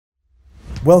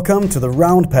Welcome to the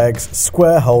Round Pegs,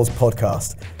 Square Holes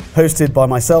podcast, hosted by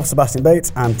myself, Sebastian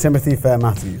Bates, and Timothy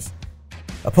Fair-Matthews.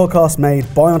 A podcast made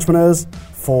by entrepreneurs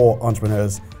for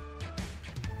entrepreneurs.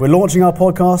 We're launching our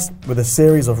podcast with a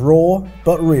series of raw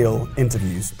but real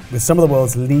interviews with some of the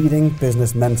world's leading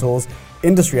business mentors,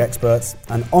 industry experts,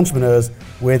 and entrepreneurs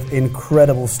with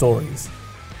incredible stories.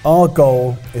 Our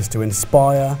goal is to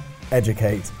inspire,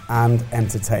 educate, and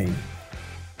entertain.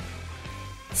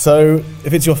 So,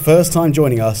 if it's your first time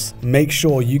joining us, make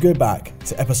sure you go back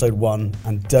to episode 1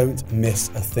 and don't miss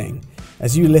a thing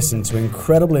as you listen to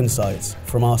incredible insights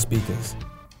from our speakers.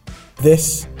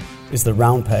 This is the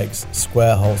Round Pegs,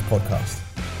 Square Holes podcast.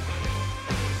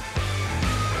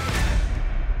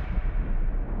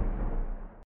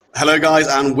 Hello guys,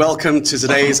 and welcome to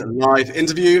today's live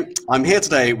interview. I'm here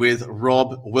today with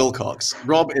Rob Wilcox.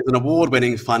 Rob is an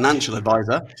award-winning financial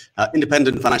advisor,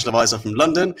 independent financial advisor from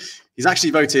London. He's actually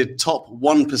voted top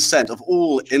 1% of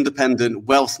all independent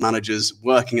wealth managers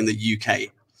working in the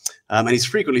UK. And he's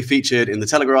frequently featured in The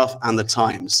Telegraph and The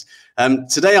Times.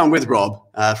 Today I'm with Rob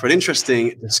for an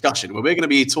interesting discussion where we're going to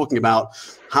be talking about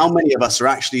how many of us are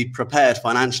actually prepared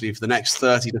financially for the next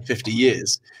 30 to 50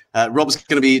 years. Rob's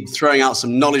going to be throwing out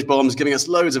some knowledge bombs, giving us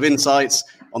loads of insights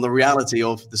on the reality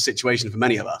of the situation for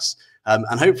many of us,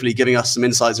 and hopefully giving us some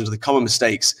insights into the common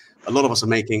mistakes a lot of us are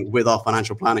making with our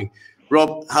financial planning.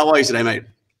 Rob, how are you today, mate?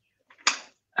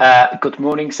 Good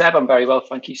morning, Seb. I'm very well,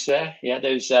 thank you, sir. Yeah,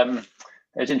 those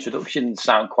introductions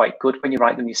sound quite good when you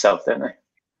write them yourself, don't they?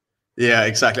 Yeah,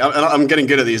 exactly. I'm getting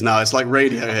good at these now. It's like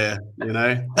radio here, you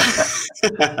know.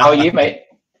 How are you, mate?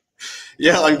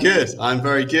 Yeah, I'm good. I'm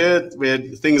very good.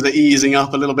 Things are easing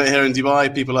up a little bit here in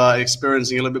Dubai. People are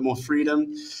experiencing a little bit more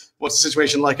freedom. What's the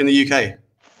situation like in the UK?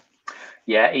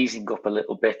 Yeah, easing up a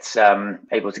little bit.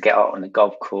 Able to get out on the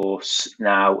golf course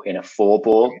now in a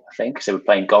 4-ball, I think. So we're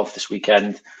playing golf this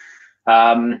weekend.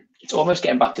 It's almost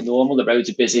getting back to normal. The roads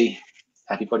are busy.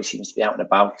 Everybody seems to be out and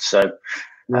about. So,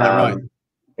 right.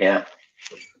 Yeah.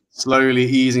 Slowly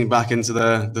easing back into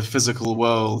the physical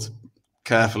world,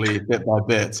 carefully, bit by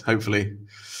bit, hopefully.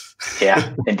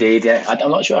 Yeah, indeed. Yeah,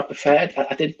 I'm not sure I preferred.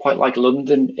 I did quite like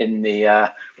London in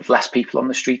the with less people on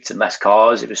the streets and less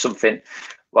cars. It was something.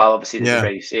 Well, obviously, there's a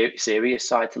very serious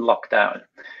side to lockdown.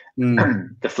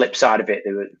 The flip side of it,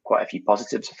 there were quite a few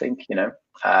positives. I think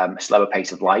a slower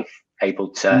pace of life, able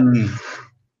to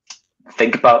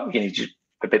think about just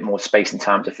a bit more space and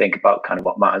time to think about kind of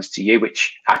what matters to you,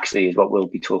 which actually is what we'll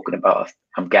be talking about,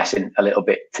 I'm guessing, a little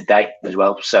bit today as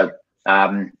well. So,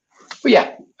 but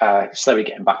yeah, slowly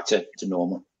getting back to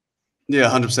normal. Yeah,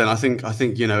 100%. I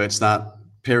think it's that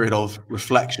period of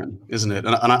reflection, isn't it?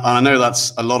 And I know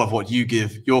that's a lot of what you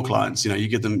give your clients. You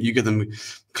give them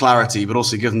clarity, but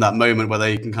also give them that moment where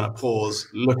they can kind of pause,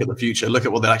 look at the future, look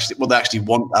at what they actually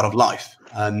want out of life,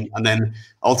 and then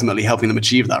ultimately helping them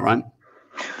achieve that, right?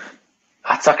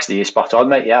 That's actually spot on,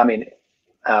 mate. Yeah, I mean,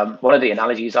 one of the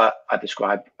analogies I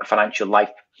describe a financial life.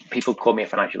 People call me a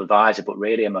financial advisor, but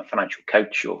really I'm a financial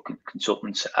coach or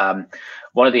consultant.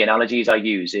 One of the analogies I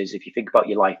use is if you think about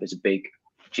your life as a big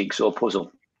jigsaw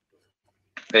puzzle,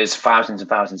 there's thousands and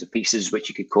thousands of pieces which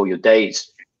you could call your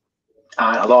days.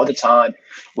 And a lot of the time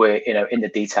we're, in the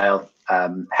detail,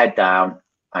 head down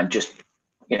and just,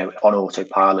 on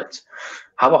autopilot.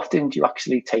 How often do you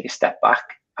actually take a step back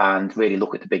and really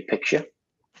look at the big picture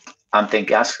and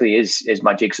think, actually, is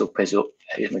my jigsaw puzzle,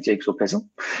 is my jigsaw puzzle,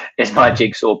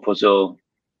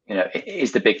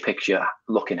 is the big picture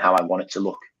looking how I want it to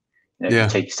look?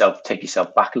 Take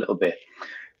yourself back a little bit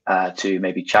to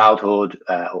maybe childhood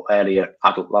or earlier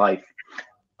adult life.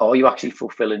 Are you actually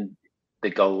fulfilling the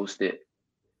goals that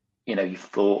you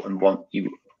thought and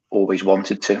you always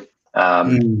wanted to?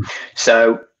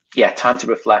 So yeah, time to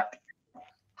reflect.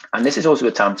 And this is also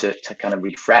a time to kind of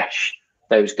refresh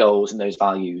those goals and those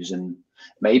values. And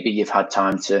maybe you've had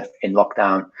time to, in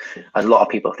lockdown, as a lot of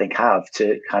people think have,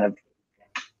 to kind of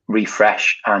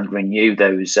refresh and renew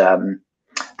those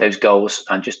goals.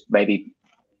 And just maybe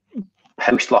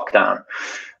post lockdown,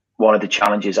 one of the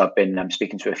challenges I've been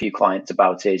speaking to a few clients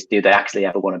about is, do they actually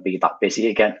ever want to be that busy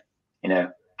again?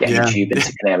 Getting a tube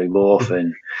into Canary Wharf,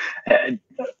 and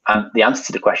the answer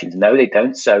to the question is no, they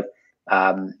don't. So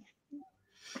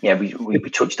we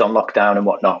touched on lockdown and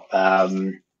whatnot,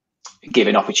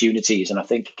 giving opportunities, and I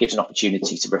think it gives an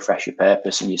opportunity to refresh your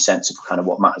purpose and your sense of kind of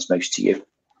what matters most to you.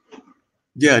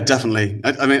 Yeah, definitely.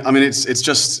 I mean, it's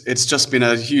just been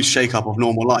a huge shake-up of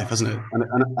normal life, hasn't it?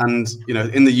 And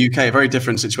in the UK, a very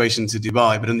different situation to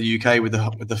Dubai, but in the UK with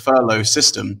the furlough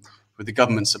system, with the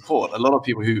government support, a lot of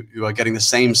people who are getting the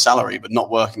same salary but not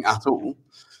working at all,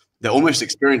 they're almost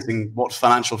experiencing what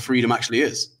financial freedom actually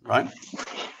is, right?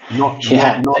 not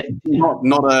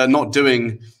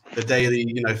doing the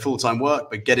daily, full-time work,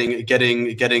 but getting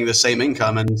the same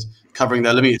income and covering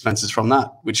their living expenses from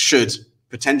that, which should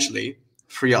potentially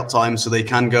free up time so they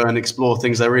can go and explore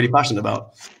things they're really passionate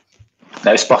about.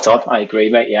 No, spot on. I agree,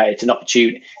 mate. Yeah, it's an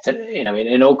opportunity.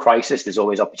 In all crisis, there's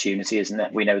always opportunity, isn't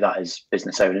it? We know that as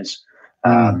business owners.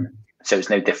 So it's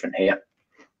no different here.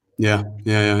 Yeah,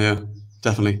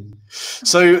 definitely.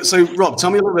 So Rob,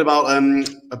 tell me a little bit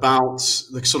about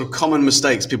the sort of common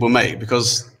mistakes people make,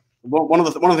 because one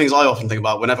of the things I often think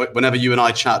about whenever you and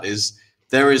I chat is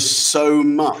there is so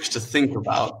much to think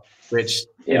about, which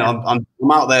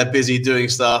I'm out there busy doing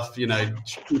stuff,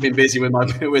 keeping busy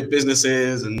with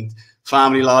businesses and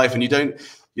family life, and you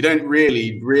don't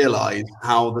really realize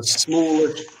how the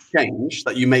smallest change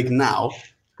that you make now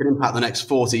can impact the next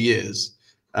 40 years.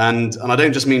 And I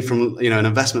don't just mean from an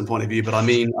investment point of view, but I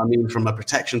mean from a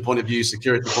protection point of view,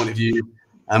 security point of view,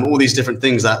 all these different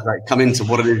things that come into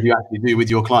what it is you actually do with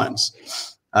your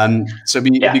clients. So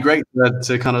it'd be great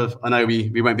to kind of, I know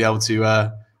we won't be able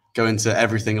to go into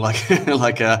everything like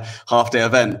a half-day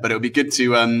event, but it would be good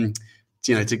to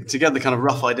to get the kind of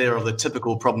rough idea of the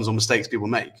typical problems or mistakes people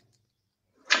make.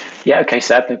 Yeah, okay,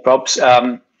 Seb, no probs.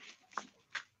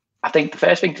 I think the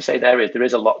first thing to say there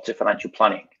is a lot to financial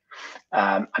planning.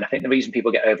 And I think the reason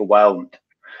people get overwhelmed,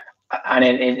 and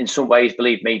in some ways,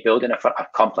 believe me, building a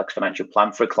complex financial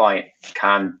plan for a client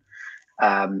can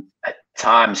at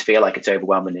times feel like it's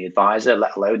overwhelming the advisor,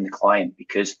 let alone the client,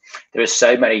 because there are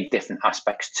so many different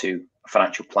aspects to a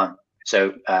financial plan.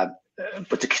 So,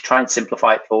 but to try and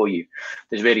simplify it for you,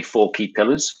 there's really 4 key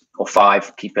pillars or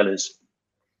 5 key pillars.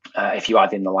 If you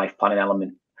add in the life planning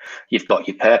element, you've got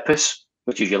your purpose,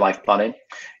 which is your life planning.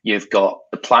 You've got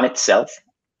the plan itself.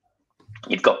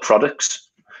 You've got products,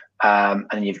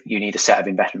 and you need a set of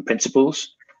investment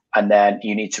principles, and then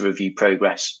you need to review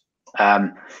progress.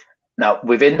 Now,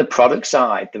 within the product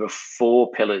side, there are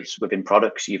 4 pillars within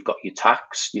products. You've got your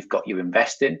tax, you've got your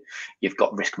investing, you've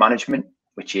got risk management,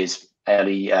 which is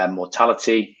early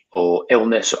mortality or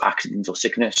illness or accidents or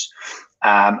sickness,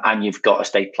 and you've got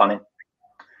estate planning.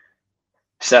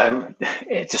 So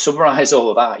to summarize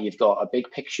all of that, you've got a big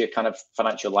picture kind of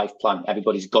financial life plan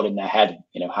everybody's got in their head,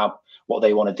 what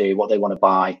they want to do, what they want to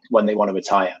buy, when they want to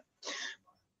retire.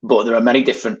 But there are many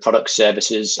different products,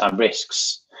 services, and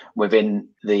risks within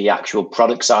the actual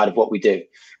product side of what we do.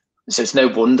 So it's no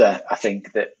wonder, I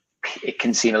think, that it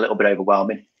can seem a little bit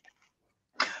overwhelming.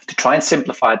 To try and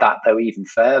simplify that, though, even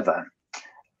further,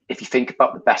 if you think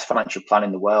about the best financial plan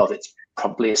in the world, it's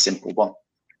probably a simple one.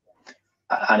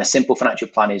 And a simple financial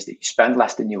plan is that you spend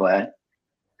less than you earn,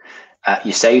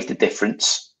 you save the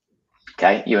difference,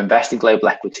 okay? You invest in global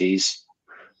equities,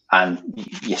 and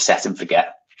you set and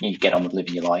forget. You get on with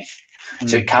living your life.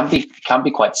 So it can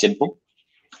be quite simple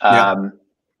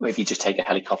if you just take a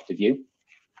helicopter view.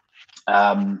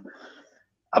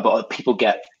 But people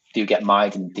do get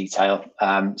mired in detail.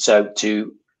 So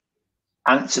to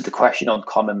answer the question on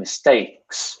common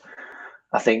mistakes,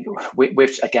 I think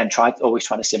we've again always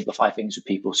trying to simplify things with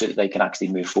people so that they can actually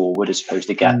move forward as opposed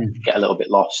to get a little bit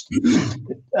lost.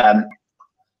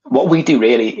 What we do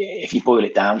really, if you boil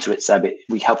it down to it, Seb,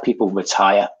 we help people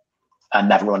retire and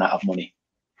never run out of money,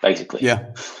 basically.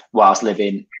 Yeah. Whilst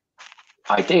living,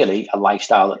 ideally, a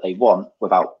lifestyle that they want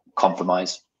without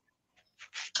compromise.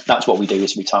 That's what we do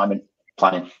is retirement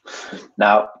planning.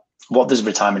 Now, what does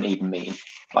retirement even mean?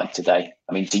 Like today,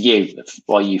 I mean, to you,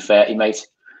 why are you 30, mate?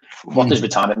 What does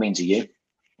retirement mean to you?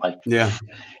 Like, yeah,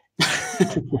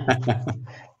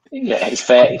 it's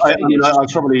fair.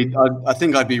 I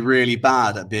think I'd be really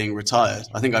bad at being retired.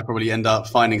 I think I'd probably end up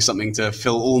finding something to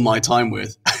fill all my time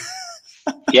with.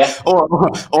 Yeah.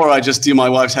 or I just do my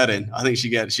wife's head in. I think she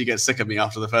gets sick of me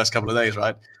after the first couple of days,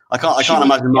 right? I can't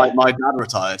imagine my dad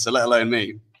retired, so let alone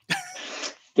me.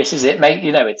 This is it, mate.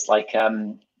 It's like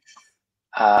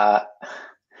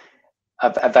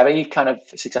a very kind of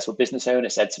successful business owner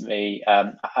said to me,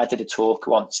 I did a talk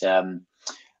once on,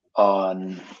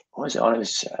 what was it on? I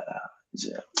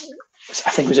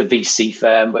think it was a VC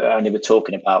firm, and they were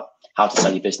talking about how to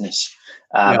sell your business.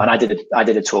 And I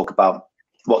did a talk about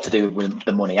what to do with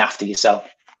the money after you sell.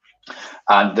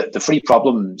 And the 3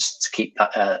 problems to keep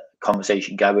that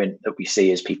conversation going that we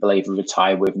see is people either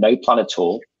retire with no plan at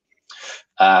all,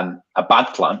 a bad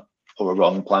plan, or a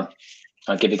wrong plan.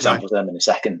 I'll give examples of them in a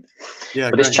second. Yeah,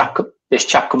 but this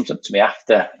chap comes up to me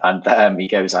after, and he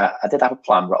goes, I did have a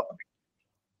plan, Rob.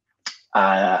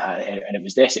 And it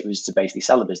was this. It was to basically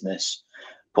sell the business,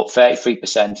 put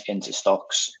 33% into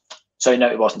stocks. So no,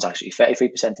 it wasn't actually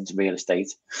 33% into real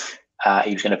estate.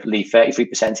 He was going to leave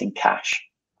 33% in cash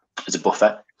as a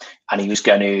buffer, and he was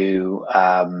going to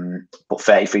put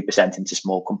 33% into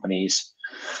small companies.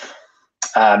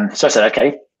 So I said,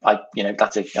 okay,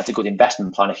 that's a good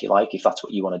investment plan if you like, if that's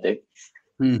what you want to do.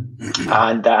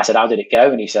 And I said, how did it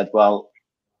go? And he said, well,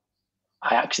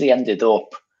 I actually ended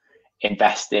up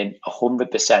investing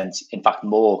 100%, in fact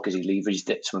more, because he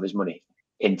leveraged some of his money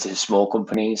into small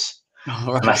companies.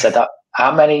 Right. And I said,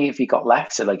 how many have you got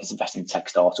left? So like, he's investing in tech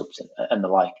startups and the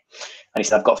like. And he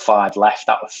said, I've got 5 left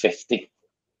out of 50.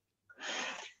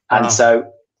 And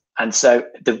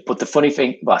but the funny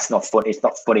thing, well, it's not funny. It's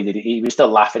not funny that he was still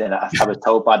laughing. And I was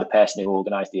told by the person who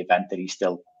organised the event that he's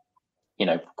still,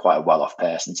 quite a well-off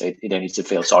person. So you don't need to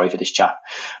feel sorry for this chap.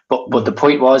 But the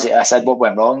point was, I said, what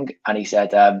went wrong? And he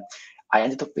said, I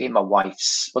ended up being my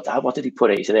wife's, what did he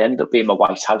put it? He said, I ended up being my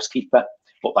wife's housekeeper,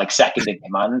 but like second in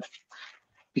command.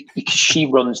 Because she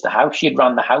runs the house. She had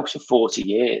run the house for 40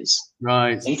 years.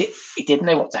 Right. He didn't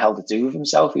know what the hell to do with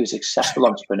himself. He was a successful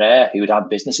entrepreneur who had had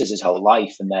businesses his whole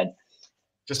life, and then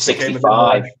just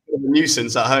 65. Became a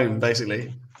nuisance at home,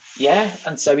 basically. Yeah,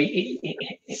 and so he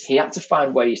had to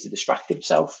find ways to distract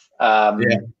himself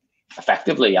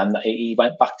effectively, and he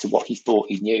went back to what he thought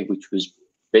he knew, which was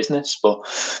business. But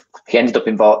he ended up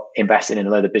investing in a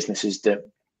load of businesses that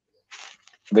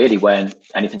really weren't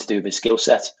anything to do with his skill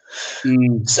set.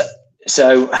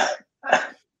 So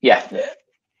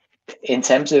in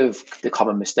terms of the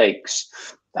common mistakes,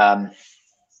 a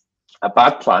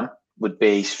bad plan would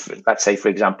be, let's say, for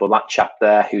example, that chap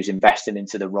there who's investing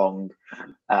into the wrong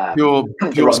pure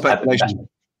speculation.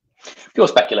 Pure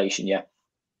speculation, yeah.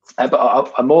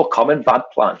 But a more common bad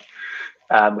plan,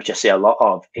 which I see a lot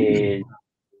of, is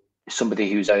somebody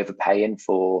who's overpaying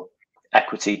for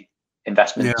equity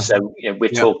investments. Yeah. So we're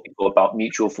talking about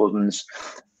mutual funds,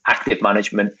 active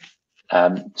management,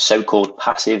 so-called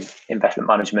passive investment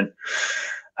management.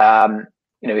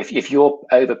 If you're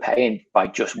overpaying by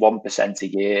just 1% a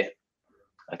year,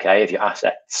 okay, of your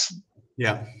assets,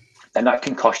 then that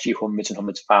can cost you hundreds and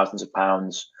hundreds of thousands of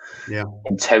pounds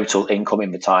in total income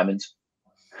in retirement.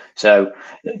 So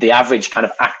the average kind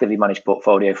of actively managed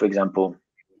portfolio, for example,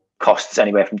 costs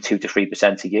anywhere from 2 to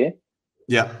 3% a year.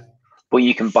 Yeah. But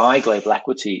you can buy global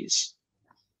equities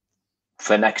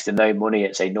for next to no money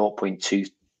at, say, 0.24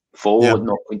 or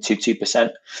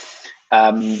 0.22%.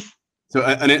 So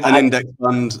an index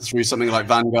fund through something like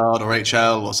Vanguard or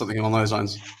HL or something along those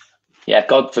lines? Yeah,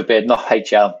 God forbid, not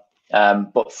HL.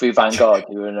 But through Vanguard,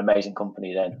 who are an amazing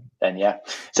company, then yeah.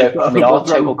 So our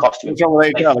total cost. What's wrong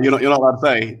with HL? You're not allowed to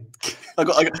say. I've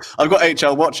got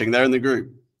HL watching. They're in the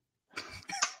group.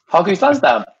 Hog fans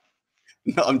down.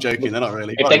 No, I'm joking. They're not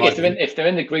really. If they're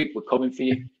in the group, we're coming for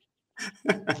you.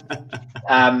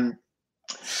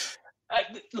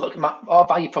 Look, our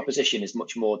value proposition is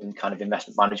much more than kind of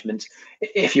investment management.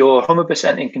 If you're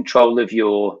 100% in control of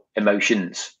your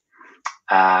emotions,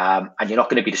 and you're not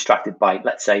going to be distracted by,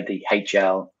 let's say, the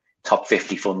HL top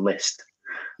 50 fund list,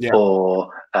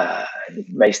 or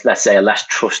let's say a less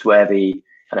trustworthy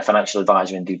kind of financial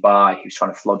advisor in Dubai who's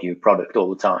trying to flog you a product all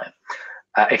the time.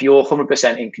 If you're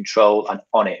 100% in control and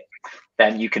on it,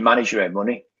 then you can manage your own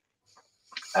money.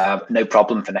 No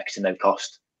problem, for next to no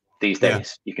cost these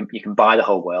days. You can buy the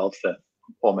whole world for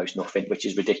almost nothing, which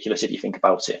is ridiculous if you think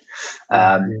about it.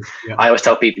 I always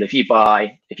tell people, if you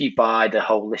buy the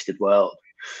whole listed world,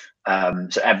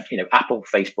 so Apple,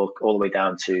 Facebook, all the way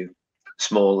down to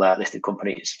small listed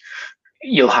companies,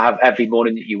 you'll have, every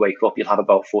morning that you wake up, you'll have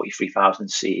about 43,000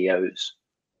 CEOs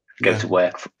go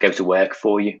to work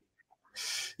for you.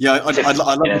 Yeah, I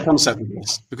love the concept of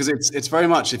this, because it's very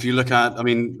much, if you look at,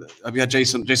 we had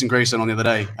Jason Grayson on the other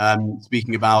day,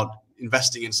 speaking about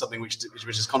investing in something which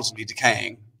is constantly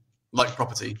decaying, like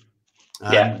property,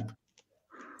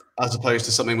 as opposed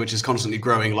to something which is constantly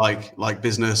growing, like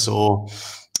business or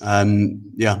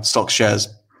stock shares.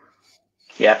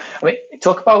 Yeah, what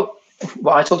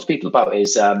I talk to people about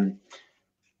is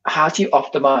how do you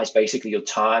optimize basically your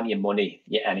time, your money,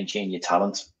 your energy, and your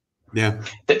talent. Yeah.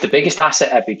 The biggest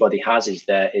asset everybody has is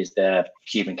their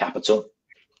human capital,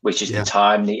 which is the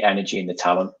time, the energy, and the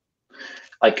talent.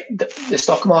 Like the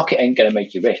stock market ain't going to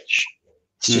make you rich.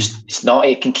 It's not.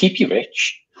 It can keep you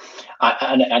rich,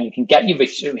 and it can get you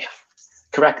rich.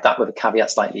 Correct that with a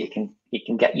caveat slightly. It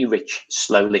can get you rich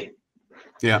slowly.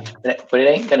 Yeah. But it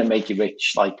ain't going to make you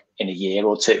rich like in a year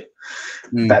or two.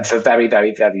 But for very,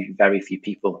 very, very, very few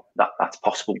people, that's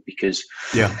possible, because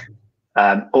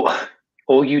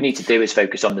all you need to do is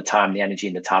focus on the time, the energy,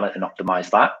 and the talent, and optimize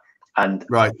that. And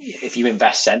if you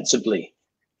invest sensibly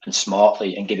and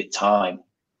smartly and give it time,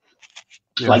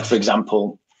 like, for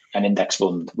example, an index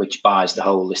fund which buys the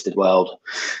whole listed world,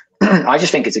 I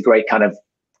just think it's a great kind of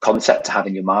concept to have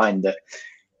in your mind, that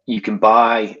you can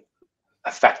buy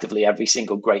effectively every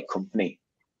single great company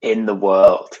in the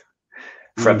world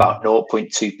for about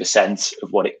 0.2%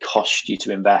 of what it cost you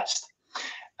to invest,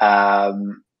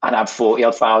 and have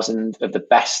 40,000 odd of the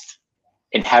best,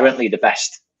 inherently the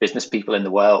best business people in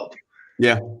the world.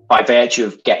 Yeah. By virtue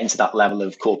of getting to that level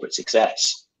of corporate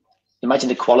success. Imagine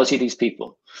the quality of these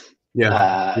people.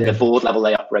 The board level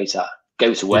they operate at,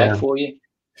 go to work for you.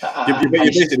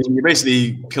 You're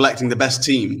basically collecting the best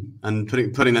team and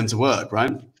putting them to work,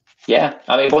 right? Yeah.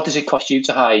 I mean, what does it cost you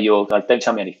to hire your, like, don't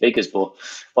tell me any figures, but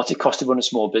what's it cost to run a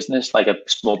small business, like a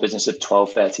small business of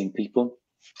 12, 13 people?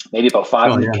 Maybe about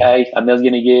 500K, $1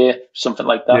 million a year, something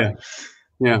like that.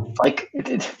 Yeah. Like,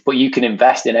 but you can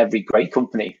invest in every great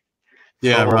company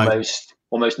for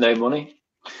almost no money.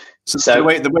 So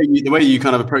the way you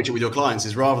kind of approach it with your clients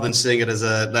is, rather than seeing it as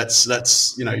a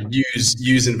let's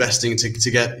use investing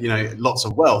to get lots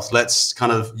of wealth, let's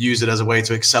kind of use it as a way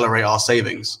to accelerate our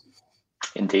savings.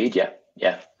 Indeed,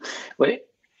 yeah. Well,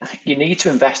 you need to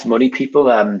invest money, people.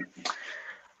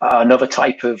 Another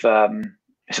type of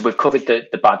so we've covered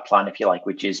the bad plan, if you like,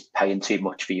 which is paying too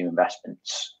much for your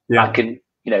investments. That can,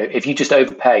 if you just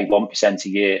overpay 1% a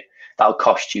year, that'll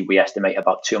cost you, we estimate,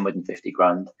 about 250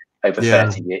 grand over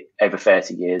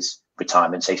 30 years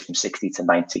retirement, say from 60 to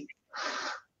 90.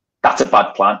 That's a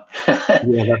bad plan. That's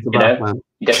a bad plan.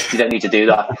 You don't need to do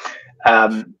that.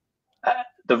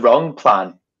 The wrong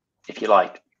plan, if you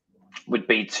like, would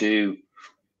be to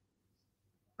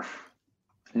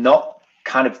not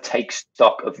kind of take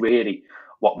stock of really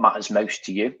what matters most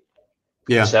to you.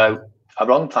 Yeah. So a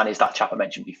wrong plan is that chap I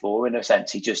mentioned before. In a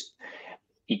sense,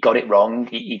 he got it wrong.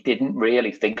 He didn't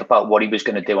really think about what he was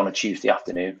going to do on a Tuesday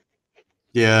afternoon.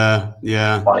 Yeah.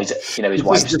 While his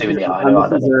wife's doing the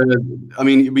iron. I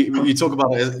mean, you talk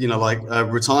about it,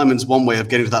 retirement's one way of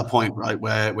getting to that point, right,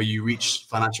 where you reach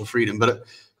financial freedom.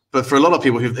 But for a lot of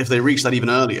people, if they reach that even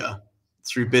earlier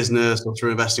through business or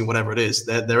through investing, whatever it is,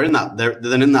 they're in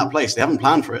that place. They haven't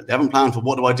planned for it. They haven't planned for,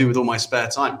 what do I do with all my spare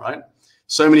time, right?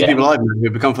 So many people I've known who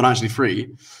have become financially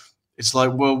free. It's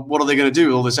like, well, what are they going to do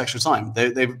with all this extra time?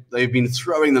 They've been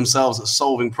throwing themselves at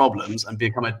solving problems and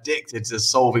become addicted to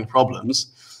solving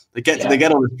problems. They get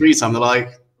on the free time. They're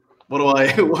like, what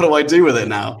do I do with it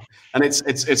now? And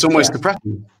it's almost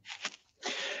depressing.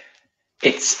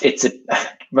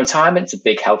 Retirement's a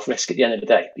big health risk at the end of the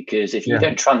day, because if you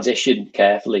don't transition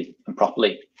carefully and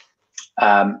properly,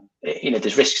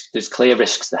 there's clear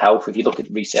risks to health. If you look at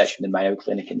research from the Mayo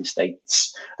Clinic in the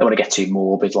States, I don't want to get too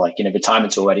morbid,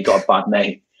 retirement's already got a bad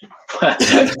name,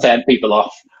 turn people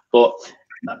off. But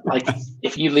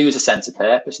if you lose a sense of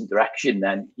purpose and direction,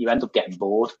 then you end up getting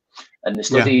bored. And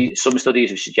some studies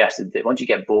have suggested that once you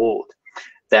get bored,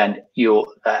 then you're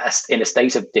in a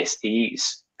state of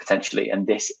dis-ease potentially, and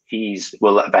dis-ease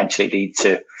will eventually lead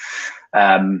to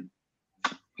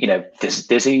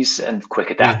disease and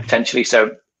quicker death potentially.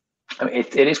 So I mean,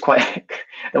 it is quite, I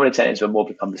don't want to turn it into a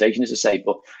morbid conversation, as I say,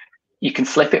 but you can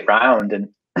flip it round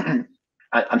and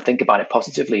think about it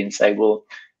positively and say, well,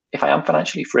 if I am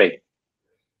financially free,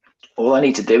 all I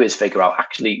need to do is figure out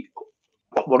actually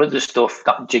what are the stuff,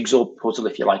 that jigsaw puzzle,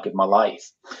 if you like, of my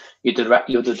life. You're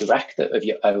the director of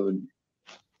your own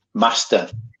master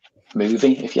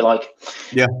movie, if you like.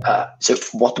 So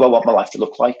what do I want my life to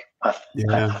look like?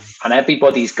 And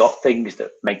everybody's got things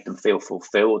that make them feel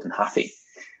fulfilled and happy.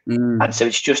 And so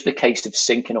it's just a case of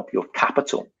syncing up your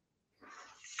capital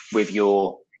with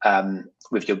your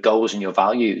goals and your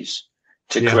values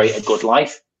to create a good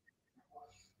life.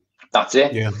 That's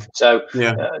it. So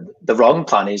the wrong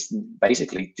plan is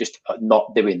basically just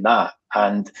not doing that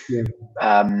and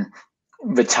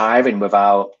retiring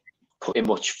without putting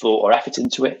much thought or effort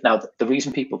into it. Now, the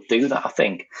reason people do that, I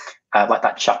think, like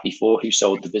that chap before who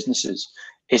sold the businesses,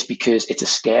 is because it's a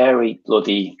scary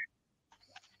bloody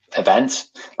event.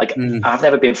 Like I've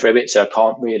never been through it, so I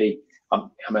can't really.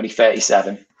 I'm only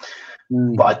 37,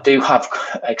 but I do have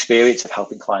experience of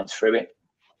helping clients through it.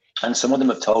 And some of them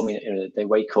have told me that they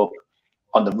wake up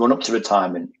on the run up to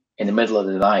retirement in the middle of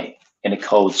the night in a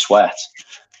cold sweat,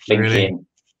 thinking,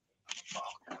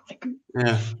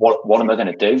 what am I going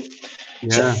to do?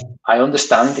 So I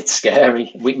understand it's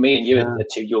scary. Me and you are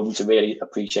too young to really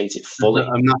appreciate it fully.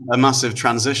 A massive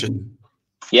transition.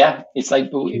 Yeah, it's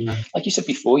like you said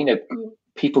before,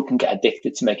 people can get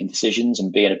addicted to making decisions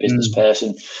and being a business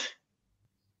person.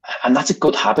 And that's a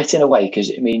good habit in a way, because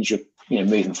it means you're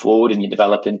moving forward and you're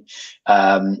developing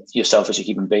yourself as a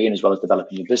human being as well as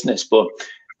developing your business. But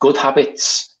good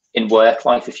habits in work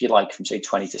life, if you like, from say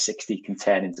 20 to 60 can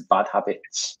turn into bad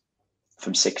habits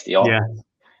from 60 on.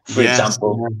 For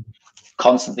example,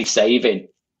 constantly saving,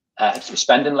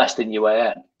 spending less than you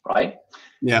earn, right?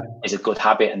 is a good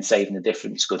habit, and saving the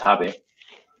difference, good habit.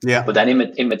 Yeah. But then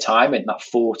in retirement, that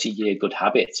 40-year good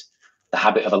habit, the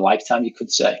habit of a lifetime, you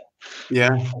could say.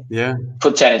 Yeah.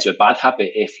 Could turn into a bad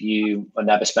habit if you are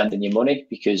never spending your money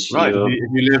because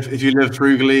if you live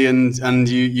frugally and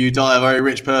you die a very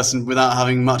rich person without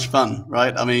having much fun,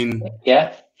 right? I mean,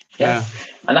 yeah.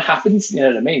 And that happens. You know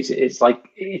what I mean? It's like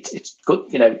it's good.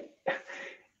 You know,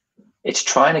 it's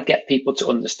trying to get people to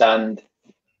understand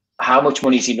how much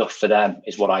money is enough for them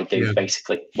is what I do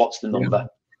basically. What's the number?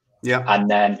 Yeah. And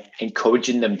then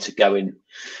encouraging them to go in.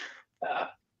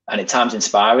 And at times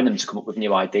inspiring them to come up with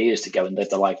new ideas to go and live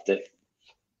the life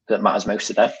that matters most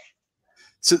to them.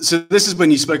 So this is when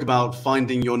you spoke about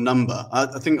finding your number.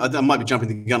 I think I might be jumping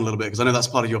the gun a little bit because I know that's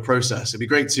part of your process. It'd be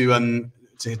great to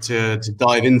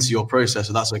dive into your process,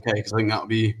 if that's okay, because I think that would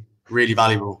be really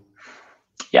valuable.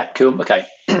 Yeah, cool. Okay.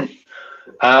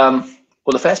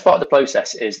 Well, the first part of the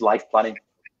process is life planning.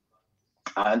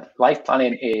 And life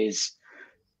planning is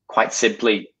quite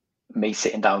simply me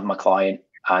sitting down with my client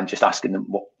and just asking them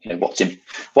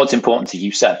what's important to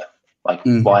you, Seb. Like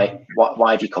why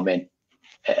have you come in?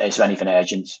 Is there anything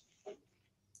urgent?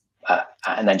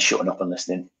 And then shutting up and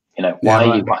listening. You know, why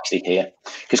are you actually here?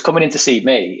 Because coming in to see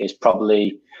me is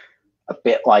probably a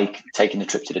bit like taking a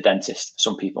trip to the dentist.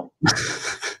 Some people.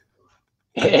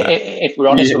 If we're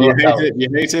honest, you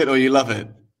hate it or you love it.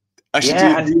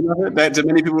 Actually, do you love it? Do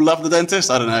many people love the dentist?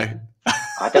 I don't know.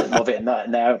 I don't love it.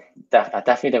 No, I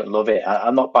definitely don't love it.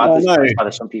 I'm not bad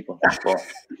as some people. But,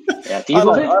 yeah. Do you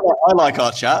love it? I like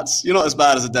our chats. You're not as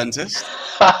bad as a dentist.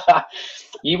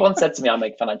 You once said to me, I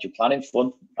make financial planning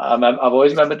fun. I've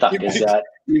always remembered that.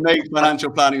 You make financial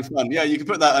planning fun. Yeah, you can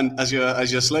put that as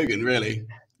your slogan, really.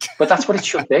 But that's what it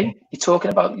should be. You're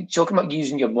talking about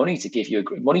using your money to give you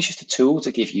money's just a tool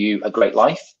to give you a great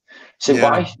life. So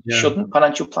why shouldn't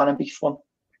financial planning be fun?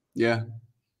 Yeah.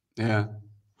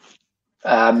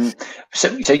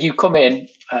 So you come in,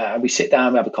 we sit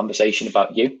down, we have a conversation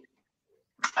about you.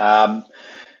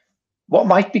 What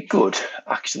might be good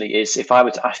actually is if I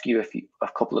were to ask you a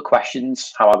couple of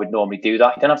questions, how I would normally do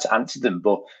that. You don't have to answer them,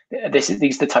 but these are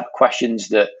the type of questions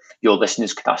that your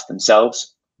listeners could ask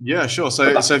themselves. Yeah, sure. So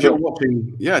if you're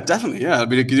watching, definitely. I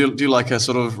mean, you do like a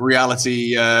sort of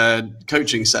reality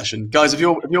coaching session, guys. If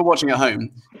you're watching at home,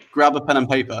 grab a pen and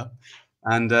paper,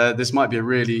 and this might be a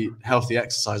really healthy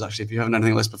exercise. Actually, if you haven't done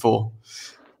anything like this before,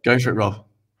 go for it, Rob.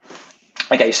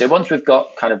 Okay, so once we've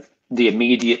got kind of the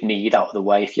immediate need out of the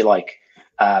way, if you like,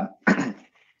 I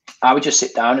would just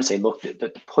sit down and say, look,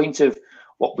 the point of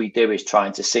what we do is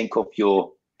trying to sync up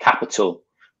your capital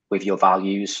with your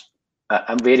values.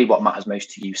 And really what matters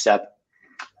most to you, Seb.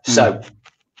 So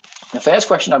the first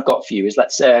question I've got for you is,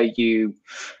 let's say you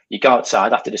go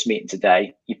outside after this meeting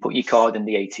today, you put your card in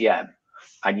the ATM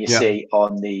and you see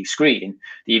on the screen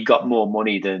that you've got more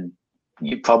money than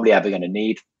you're probably ever going to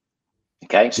need.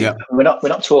 Okay. So we're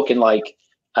not talking like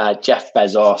Jeff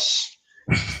Bezos,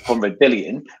 100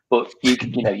 billion, but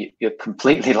you're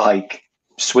completely like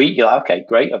sweet. You're like, okay,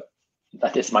 great.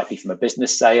 That this might be from a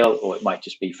business sale, or it might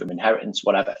just be from inheritance,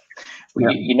 whatever.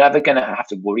 You're never going to have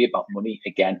to worry about money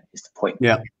again, is the point.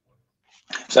 Yeah.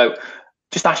 So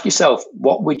just ask yourself,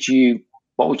 what would you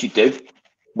do?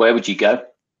 Where would you go?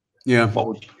 Yeah.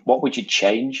 What would you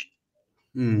change?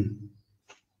 Now,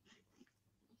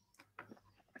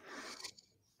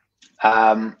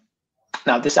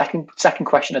 the second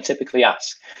question I typically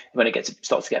ask when it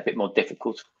starts to get a bit more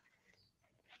difficult,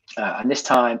 and this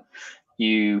time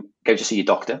you go to see your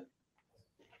doctor,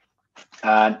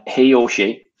 and he or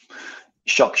she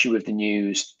shocks you with the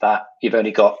news that you've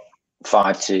only got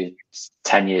 5 to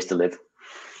 10 years to live.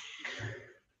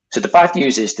 So the bad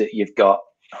news is that you've got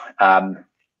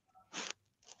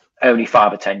only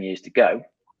 5 or 10 years to go.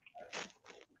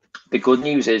 The good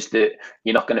news is that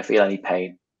you're not going to feel any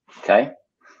pain. Okay,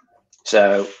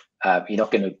 so you're not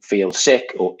going to feel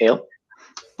sick or ill,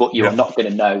 but you're not going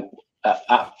to know.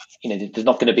 There's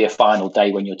not going to be a final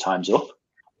day when your time's up.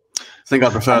 I think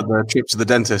I prefer the trip to the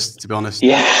dentist, to be honest.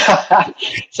 Yeah.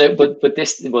 So, but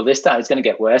this time it's going to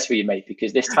get worse for you, mate,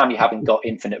 because this time you haven't got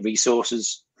infinite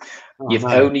resources. You've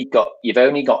only got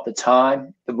the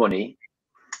time, the money,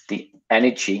 the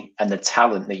energy, and the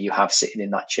talent that you have sitting in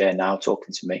that chair now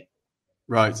talking to me.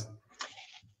 Right.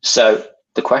 So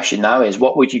the question now is,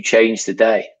 what would you change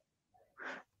today,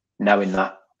 knowing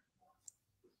that?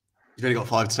 You've only got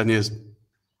 5 to 10 years.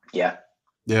 Yeah.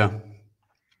 Yeah.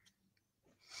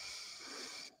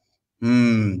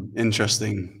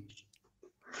 Interesting.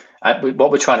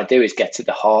 What we're trying to do is get to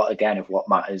the heart again of what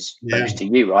matters most to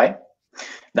you, right?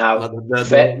 Now, like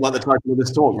the title of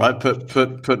this talk, right? Put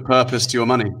purpose to your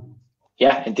money.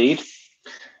 Yeah, indeed.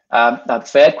 Now, the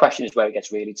third question is where it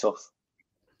gets really tough.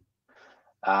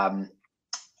 And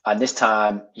this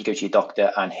time you go to your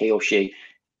doctor and he or she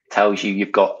tells you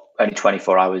you've got only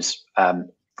 24 hours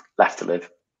left to live.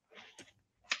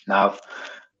 Now,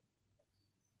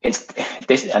 this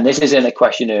isn't a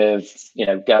question of,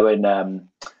 go and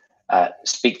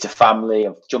speak to family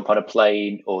or jump on a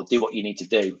plane or do what you need to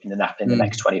do in the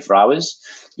next 24 hours.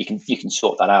 You can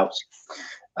sort that out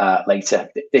later.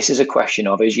 This is a question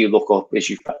of, as you look up, as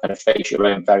you kind of face your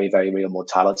own very, very real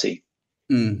mortality,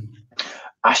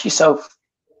 ask yourself,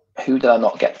 who did I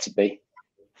not get to be?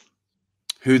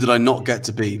 Who did I not get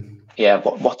to be? Yeah,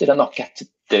 what did I not get to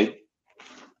do?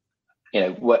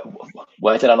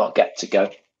 Where did I not get to go?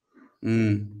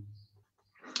 And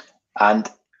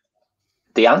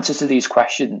the answers to these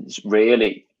questions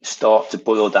really start to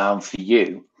boil down for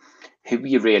you who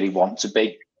you really want to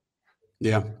be.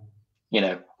 Yeah.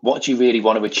 What do you really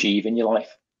want to achieve in your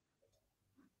life?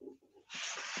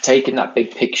 Taking that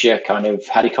big picture kind of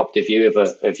helicopter view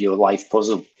of your life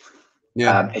puzzle.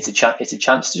 Yeah. It's a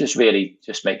chance to just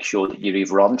make sure that you're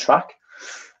either on track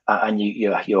and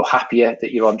you're happier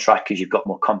that you're on track because you've got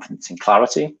more confidence and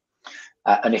clarity.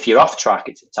 And if you're off track,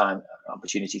 it's an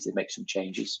opportunity to make some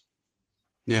changes.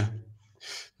 Yeah.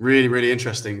 Really, really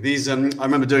interesting. These, I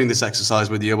remember doing this exercise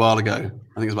with you a while ago. I think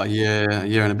it was about a year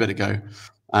and a bit ago.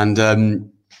 And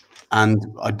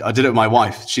I did it with my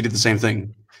wife. She did the same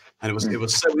thing. And it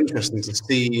was so interesting to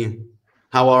see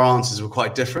how our answers were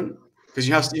quite different, because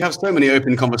you have so many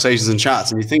open conversations and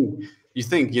chats, and you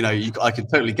think I could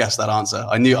totally guess that answer.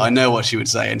 I know what she would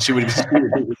say, and she would do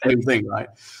the same thing, right?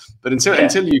 But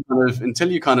until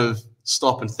you kind of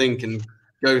stop and think and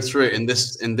go through it in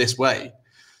this way,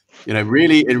 it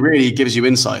really gives you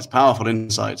insights, powerful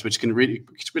insights, which can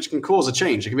cause a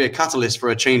change. It can be a catalyst for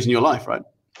a change in your life, right?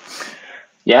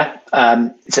 Yeah.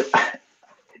 I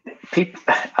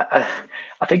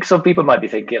think some people might be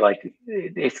thinking like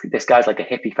this guy's like a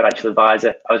hippie financial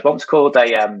advisor. I was once called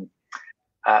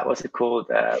what's it called?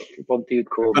 One dude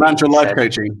called financial life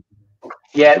coaching.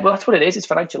 Yeah, well, that's what it is. It's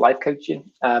financial life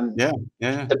coaching. Yeah.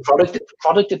 The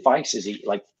product advice is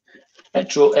like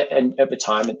draw and at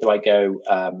retirement. Do I go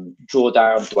draw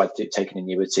down? Do I take an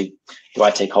annuity? Do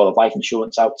I take whole of life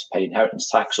insurance out to pay inheritance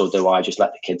tax, or do I just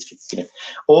let the kids?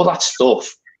 All that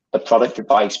stuff. The product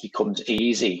advice becomes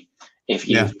easy if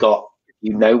you've got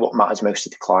what matters most to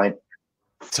the client.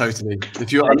 Totally.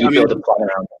 If you build a plan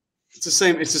around it. It's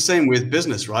the same with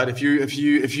business, right? If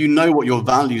you know what your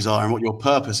values are and what your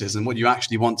purpose is and what you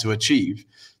actually want to achieve,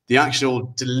 the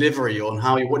actual delivery on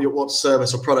what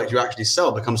service or product you actually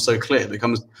sell becomes so clear, it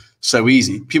becomes so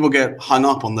easy. People get hung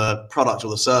up on the product or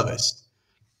the service.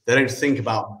 They don't think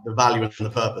about the value and the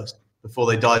purpose before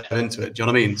they dive into it. Do you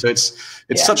know what I mean? So it's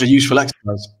such a useful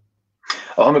exercise.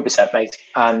 100%, mate.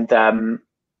 And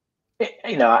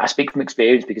I speak from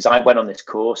experience because I went on this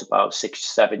course about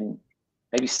 6-7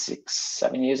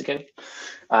 years ago,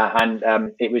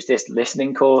 and it was this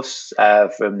listening course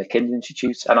from the Kinder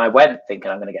Institute. And I went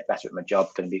thinking I'm going to get better at my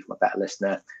job, going to be a better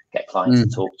listener, get clients to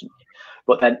talk to me.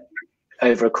 But then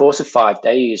over a course of 5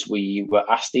 days, we were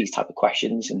asked these type of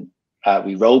questions, and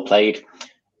we role played,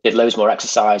 did loads more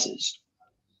exercises.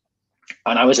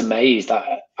 And I was amazed that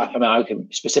I can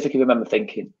specifically remember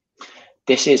thinking,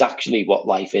 this is actually what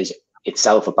life is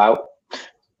itself about,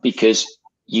 because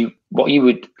what you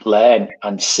would learn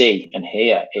and see and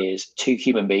hear is two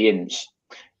human beings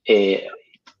in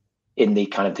the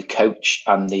kind of the coach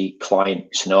and the client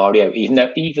scenario, even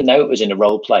though it was in a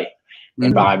role play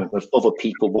environment with other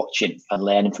people watching and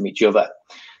learning from each other.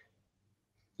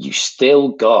 You still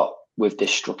got with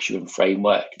this structure and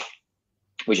framework,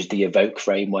 which is the Evoke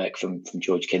framework from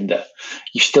George Kinder,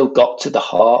 you still got to the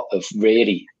heart of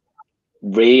really,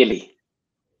 really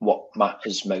what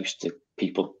matters most to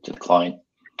people, to the client.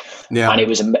 Yeah. And it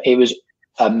was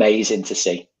amazing to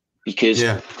see, because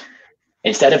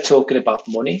instead of talking about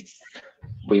money,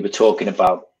 we were talking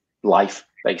about life,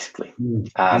 basically.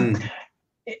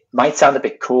 It might sound a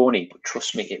bit corny, but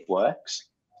trust me, it works.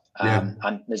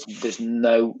 And there's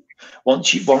no,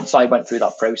 once I went through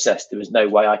that process, there was no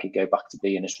way I could go back to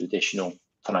being a traditional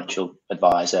financial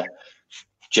advisor.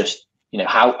 Just,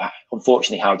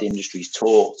 unfortunately, how the industry is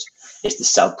taught is to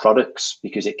sell products,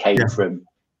 because it came from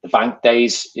the bank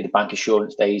days, the bank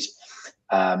assurance days.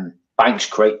 Banks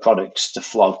create products to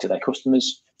flog to their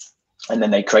customers, and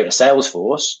then they create a sales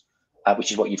force,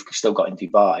 which is what you've still got in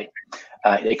Dubai.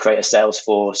 They create a sales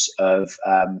force of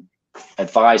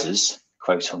advisors,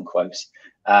 quote unquote,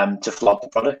 to flog the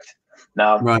product.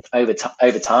 Now, over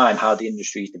time, how the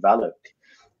industry is developed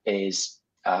is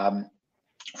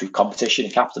through competition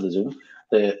and capitalism.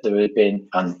 there have been,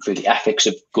 and through the ethics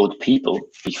of good people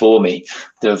before me,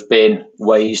 there have been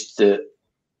ways to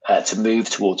move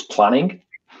towards planning.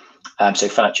 So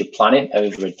financial planning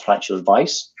over financial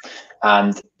advice.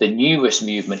 And the newest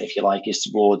movement, if you like, is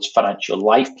towards financial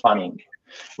life planning,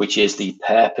 which is the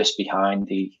purpose behind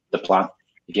the plan,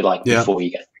 if you like, before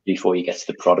you get to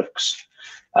the products.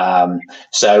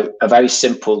 So a very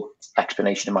simple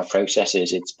explanation of my process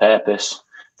is it's purpose,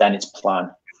 then it's plan,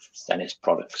 then it's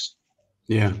products.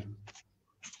 Yeah,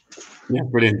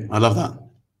 brilliant. I love that.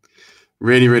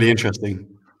 Really, really interesting.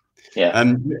 Yeah.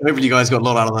 Hopefully you guys got a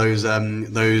lot out of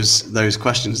those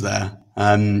questions there.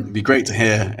 It'd be great to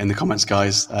hear in the comments,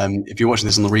 guys. If you're watching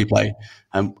this on the replay,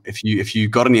 if you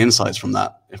got any insights from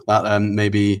that, if that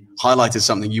maybe highlighted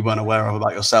something you weren't aware of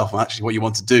about yourself and actually what you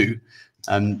want to do,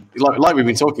 like we've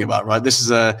been talking about, right? This is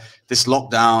this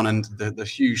lockdown and the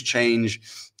huge change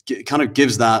kind of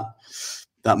gives that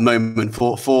moment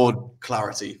for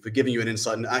clarity, for giving you an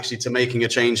insight and actually to making a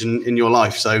change in your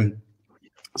life. So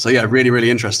yeah, really,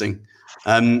 really interesting.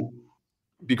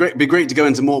 Be great to go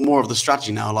into more of the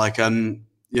strategy now. Like,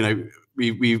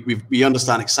 we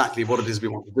understand exactly what it is we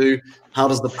want to do. How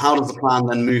does the plan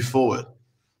then move forward?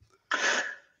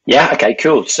 Yeah. Okay.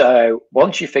 Cool. So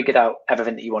once you figured out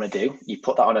everything that you want to do, you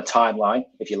put that on a timeline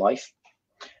of your life.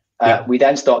 We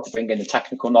then start to bring in the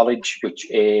technical knowledge, which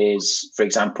is, for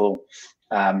example,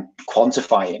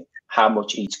 quantifying how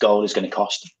much each goal is going to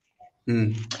cost.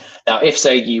 Now, if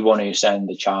say you want to send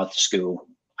a child to school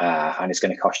and it's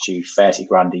going to cost you 30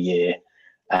 grand a year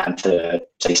for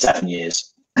say 7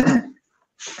 years,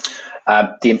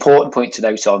 the important point to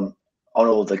note on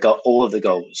all of the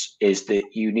goals is that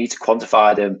you need to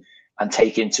quantify them and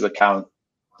take into account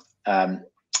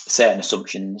certain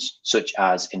assumptions such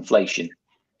as inflation,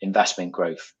 investment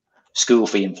growth, school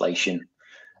fee inflation,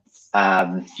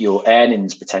 your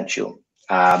earnings potential,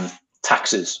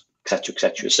 taxes, etc.,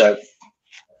 etc. So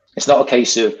it's not a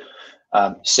case of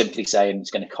simply saying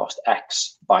it's going to cost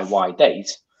X by Y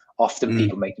date. Often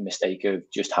people make the mistake of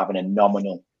just having a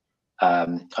nominal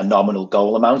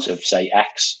goal amount of say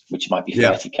X, which might be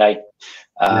 30K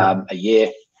a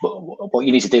year. But what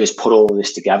you need to do is put all of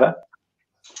this together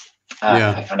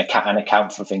and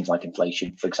account for things like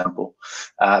inflation, for example.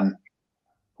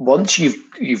 Once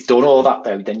you've done all that,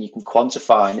 though, then you can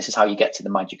quantify, and this is how you get to the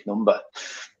magic number.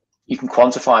 You can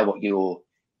quantify what your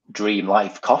dream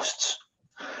life costs.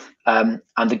 And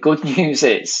the good news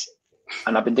is,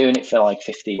 and I've been doing it for like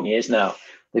 15 years now,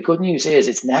 the good news is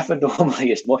it's never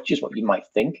normally as much as what you might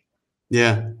think.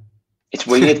 Yeah. It's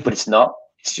weird, but it's not.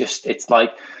 It's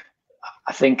like,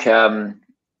 I think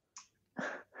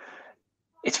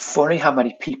it's funny how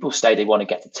many people say they want to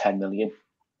get to 10 million.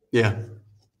 Yeah.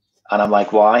 And I'm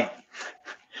like, why?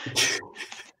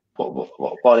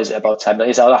 What is it about 10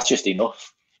 million? Oh, that's just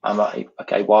enough. I'm like,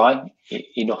 okay, why?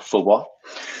 Enough for what?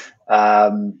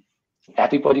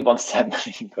 Everybody wants 10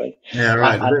 million quid. Yeah,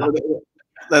 right.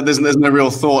 There's no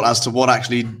real thought as to what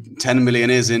actually 10 million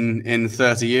is in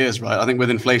 30 years, right? I think with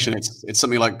inflation, it's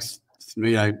something like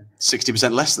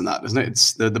 60% less than that, isn't it?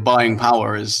 It's the buying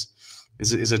power is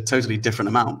a totally different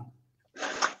amount.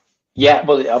 Yeah,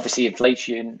 well, obviously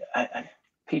inflation.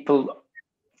 People,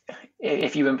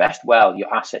 if you invest well,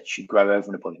 your assets should grow over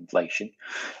and above inflation.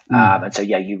 And so,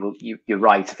 yeah, you're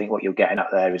right. I think what you're getting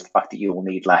at there is the fact that you will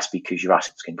need less because your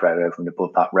assets can grow over and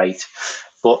above that rate.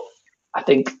 But I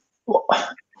think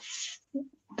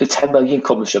the 10 million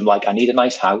comes from like, I need a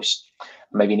nice house.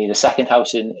 Maybe you need a second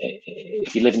house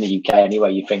if you live in the UK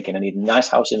anyway, you're thinking I need a nice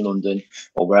house in London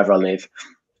or wherever I live.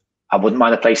 I wouldn't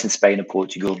mind a place in Spain or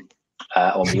Portugal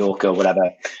or Mallorca or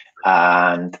whatever.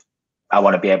 And I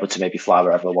want to be able to maybe fly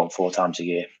wherever I want 4 times a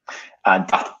year. And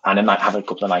I might have a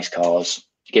couple of nice cars,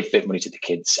 give a bit of money to the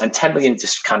kids. And 10 million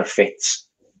just kind of fits.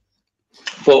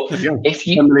 But if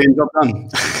you 10 million job done.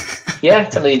 Yeah,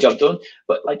 10 million job done.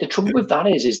 But like the trouble with that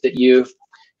is that you're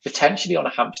potentially on a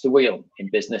hamster wheel in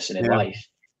business and in life,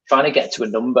 trying to get to a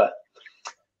number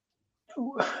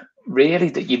really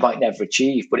that you might never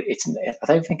achieve. But I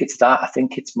don't think it's that. I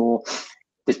think it's more,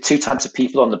 there's 2 types of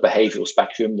people on the behavioral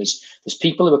spectrum. There's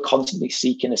people who are constantly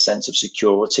seeking a sense of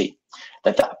security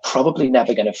that they're probably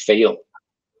never going to feel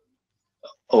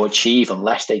or achieve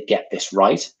unless they get this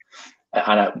right.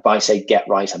 And by say get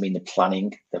right, I mean the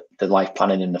planning, the life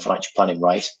planning and the financial planning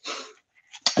right.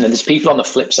 And then there's people on the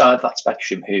flip side of that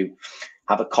spectrum who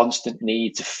have a constant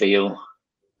need to feel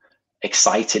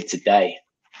excited today,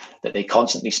 that they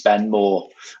constantly spend more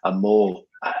and more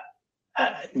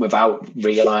without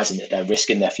realizing that they're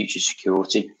risking their future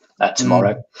security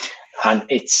tomorrow. And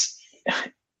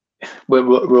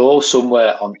we're all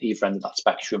somewhere on either end of that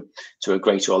spectrum to a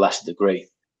greater or lesser degree.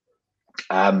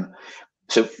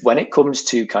 So when it comes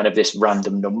to kind of this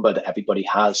random number that everybody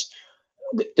has,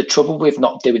 the trouble with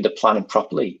not doing the planning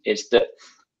properly is that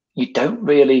you don't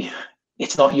really,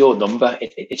 it's not your number.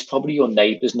 It's probably your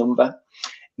neighbor's number.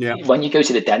 Yeah. When you go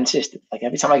to the dentist, like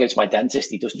every time I go to my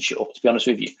dentist, he doesn't shut up, to be honest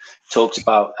with you. Talks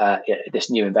about this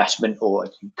new investment or a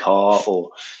new car,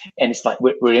 and it's like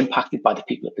we're impacted by the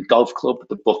people at the golf club,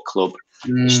 the book club,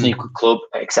 the snooker club,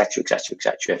 etc., etc.,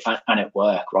 etc., and at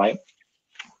work, right?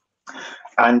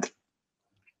 And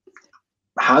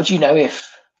how do you know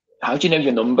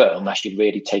your number unless you've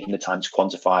really taken the time to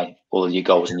quantify all of your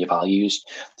goals and your values?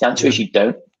 The answer is you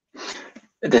don't.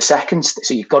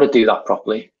 So you've got to do that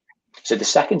properly. So the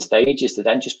second stage is to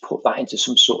then just put that into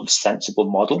some sort of sensible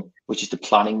model, which is the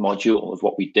planning module of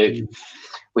what we do,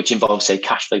 which involves, say,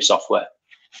 cash flow software.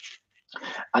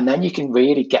 And then you can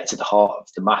really get to the heart of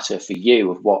the matter for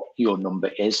you of what your number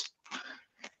is.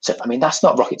 So, I mean, that's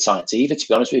not rocket science either, to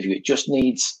be honest with you. It just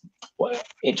needs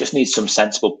some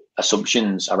sensible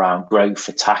assumptions around growth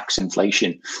for tax,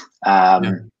 inflation.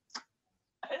 And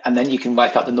then you can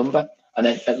work out the number. And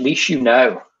then at least you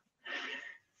know,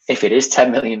 if it is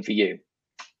 10 million for you,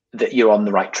 that you're on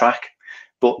the right track.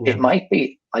 But it might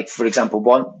be, like, for example,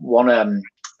 one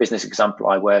business example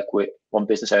I work with, one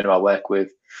business owner I work with,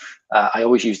 I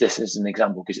always use this as an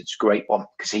example because it's a great one,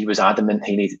 because he was adamant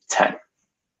he needed 10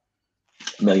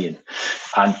 million.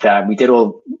 And we did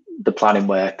all the planning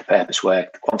work, the purpose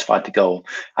work, quantified the goal.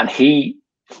 And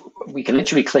we can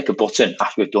literally click a button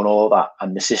after we've done all that,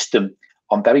 and the system,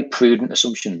 on very prudent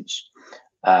assumptions.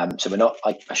 So we're not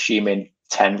like assuming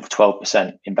 10,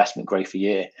 12% investment growth a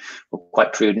year. We're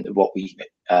quite prudent of what we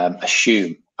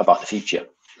assume about the future.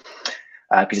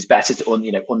 Because it's better to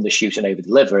undershoot and over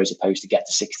deliver as opposed to get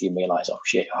to 60 and realize, oh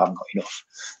shit, I haven't got enough.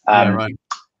 Right.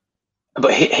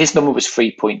 But his number was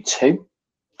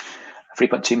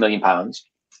 3.2 million pounds.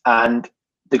 And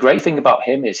the great thing about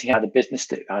him is he had a business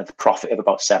that had a profit of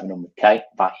about 700k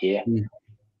that year.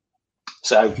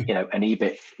 So, an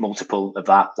EBIT multiple of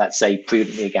that, let's say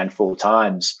prudently again 4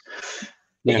 times,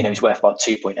 he's worth about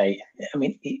 2.8. I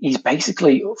mean, he's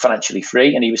basically financially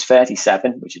free, and he was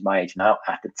 37, which is my age now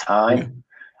at the time.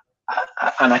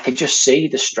 And I could just see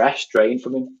the stress drain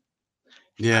from him.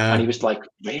 Yeah. And he was like,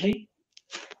 really?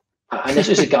 And this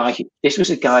was a guy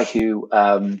who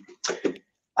I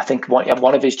think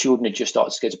one of his children had just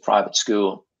started to go to private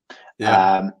school.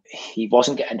 He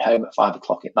wasn't getting home at 5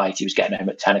 o'clock at night. He was getting home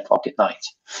at 10 o'clock at night.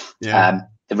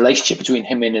 The relationship between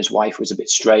him and his wife was a bit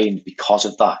strained because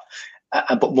of that.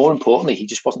 But more importantly, he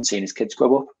just wasn't seeing his kids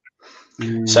grow up.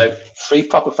 So through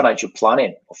proper financial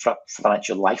planning or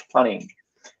financial life planning,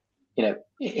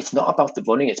 it's not about the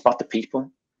money, it's about the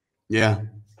people. So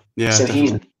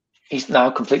definitely. He's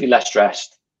now completely less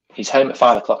stressed. He's home at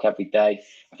 5 o'clock every day.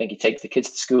 I think he takes the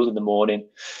kids to school in the morning.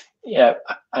 And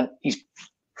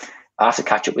I have to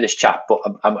catch up with this chap, but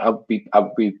I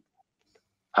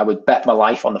would bet my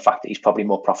life on the fact that he's probably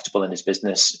more profitable in his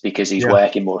business because he's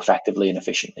working more effectively and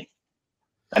efficiently,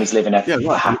 and he's living a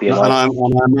happier life. And I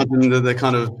imagine that the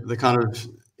kind of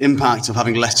impact of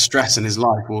having less stress in his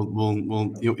life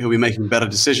he'll be making better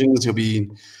decisions. He'll be,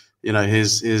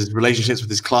 his relationships with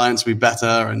his clients will be better,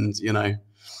 and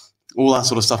all that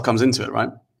sort of stuff comes into it, right?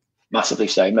 Massively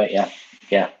so, mate.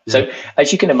 Yeah. So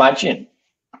as you can imagine.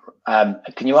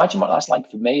 Can you imagine what that's like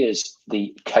for me as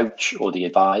the coach or the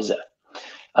advisor?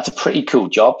 That's a pretty cool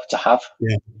job to have.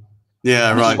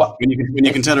 Yeah, right. When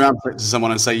you can turn around to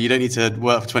someone and say, you don't need to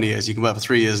work for 20 years, you can work for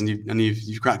 3 years, and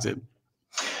you've cracked it.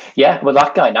 Yeah, well,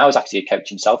 that guy now is actually a coach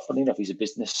himself. Funny enough, he's a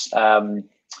business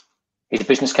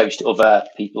coach to other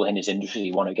people in his industry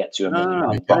who want to get to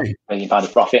 £1 million pound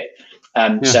of profit.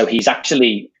 So he's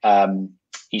actually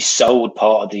he sold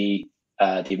part of the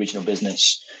original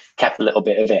business, kept a little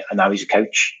bit of it, and now he's a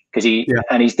coach because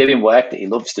he's doing work that he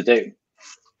loves to do,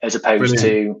 as opposed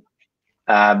to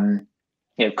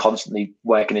constantly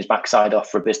working his backside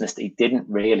off for a business that he didn't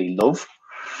really love.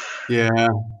 So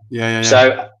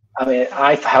I mean,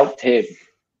 I've helped him,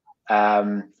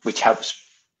 which helps.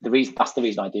 That's the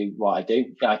reason I do what I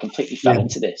do. I completely fell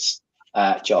into this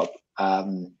job,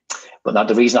 but now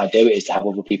the reason I do it is to have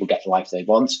other people get the life they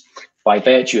want. By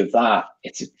virtue of that,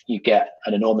 you get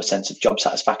an enormous sense of job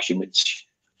satisfaction, which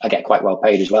I get quite well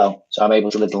paid as well. So I'm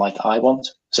able to live the life that I want.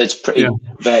 So it's a pretty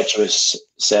virtuous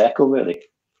circle, really.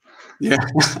 Yeah,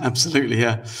 absolutely.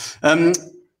 Yeah.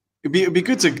 It'd be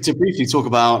good to briefly talk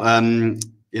about,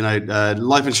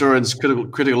 life insurance,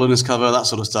 critical illness cover, that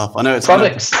sort of stuff. I know it's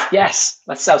products. Yes,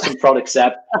 let's sell some products,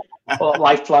 Seb.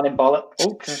 Life planning bollock.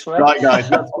 Right, guys,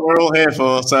 that's what we're all here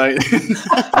for. So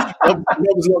Rob's not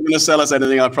going to sell us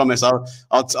anything, I promise. I'll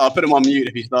put him on mute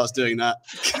if he starts doing that.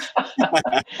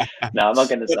 No, I'm not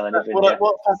going to sell anything.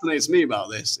 What fascinates me about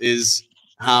this is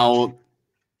how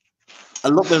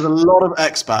there's a lot of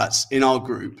expats in our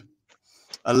group,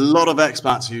 a lot of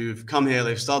expats who've come here,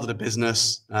 they've started a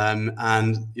business, and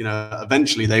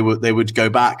eventually they would go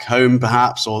back home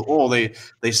perhaps, or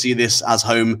they see this as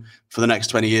home for the next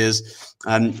 20 years,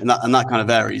 and that kind of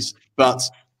varies. But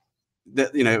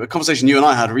a conversation you and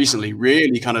I had recently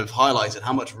really kind of highlighted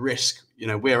how much risk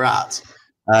we're at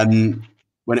when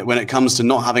it comes to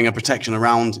not having a protection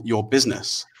around your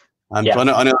business. I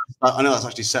know that's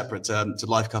actually separate to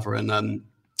life cover and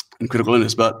critical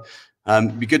illness, but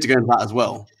it'd be good to go into that as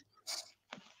well.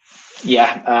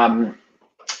 Yeah,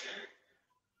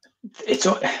 it's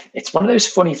one of those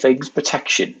funny things,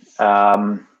 protection.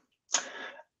 I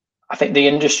think the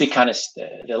industry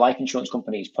the life insurance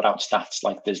companies put out stats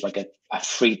like there's like a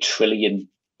 £3 trillion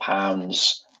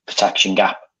protection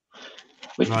gap.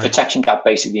 Which right. Protection gap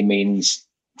basically means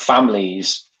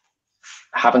families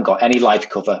haven't got any life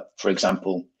cover, for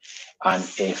example, and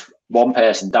if one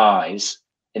person dies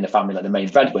in the family, like the main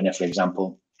breadwinner, for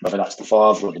example, whether that's the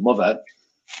father or the mother,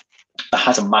 that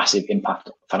has a massive impact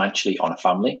financially on a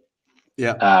family.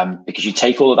 Yeah. Because you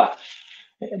take all of that,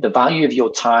 the value of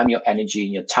your time, your energy,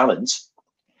 and your talent,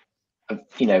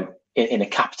 in a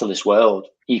capitalist world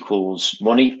equals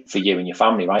money for you and your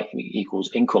family, right? It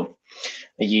equals income.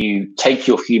 You take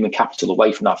your human capital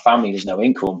away from that family, there's no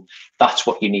income. That's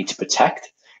what you need to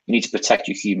protect. You need to protect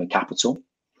your human capital.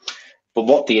 But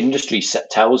what the industry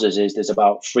tells us is there's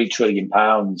about £3 trillion.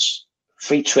 £3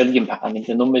 trillion. I mean,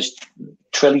 the numbers,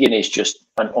 trillion is just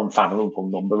an unfathomable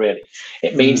number, really.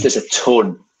 It means there's a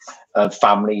ton of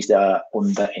families that are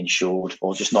underinsured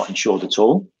or just not insured at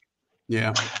all.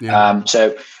 Yeah.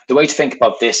 So the way to think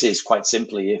about this is quite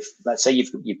simply, if let's say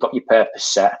you've got your purpose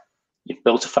set, you've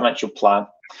built a financial plan,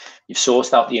 you've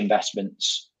sourced out the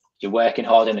investments, you're working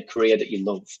hard in a career that you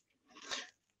love.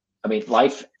 I mean,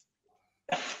 life.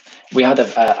 We had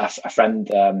a friend,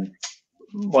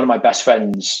 one of my best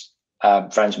friends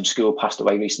from school, passed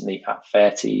away recently at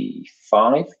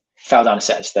 35. Fell down a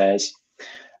set of stairs,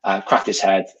 cracked his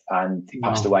head, and he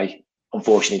passed away.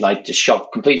 Unfortunately, like just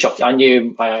complete shock. I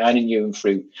knew him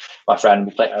through my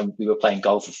friend. We were playing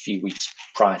golf a few weeks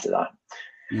prior to that,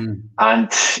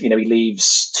 and he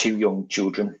leaves 2 young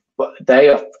children, but they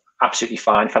are absolutely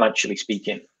fine financially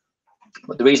speaking.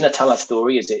 But the reason I tell that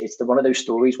story is it's one of those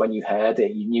stories when you heard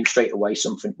it, you knew straight away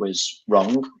something was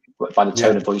wrong by the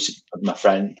tone of voice of my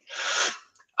friend,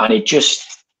 and you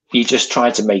just try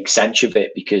to make sense of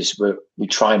it because we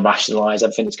try and rationalize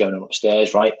everything that's going on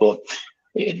upstairs, right? But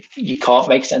you can't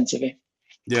make sense of it.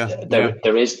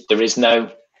 There is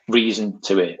no reason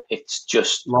to it. It's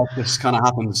just life just kind of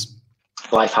happens.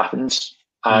 Life happens,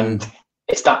 and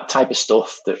it's that type of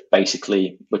stuff that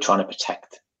basically we're trying to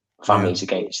protect families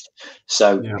against.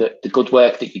 So the good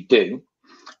work that you do,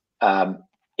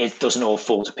 it doesn't all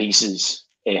fall to pieces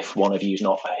if one of you is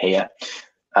not here.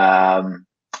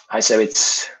 So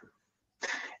it's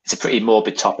a pretty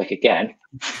morbid topic again.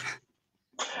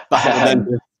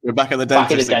 We're back at the dentist.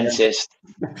 Back at the dentist.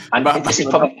 And this is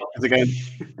probably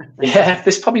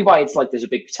this is probably why it's like there's a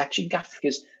big protection gap,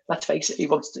 because let's face it, he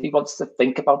wants to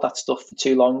think about that stuff for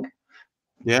too long.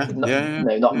 No,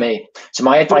 not me. So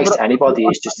my advice to anybody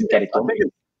is just to get it done.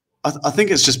 I think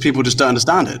it's just people just don't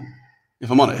understand it, if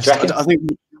I'm honest.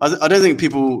 I don't think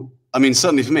people, I mean,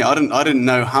 certainly for me, I didn't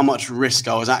know how much risk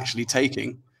I was actually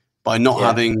taking by not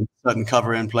having certain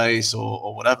cover in place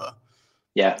or whatever.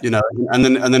 Yeah. And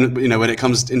then when it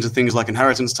comes into things like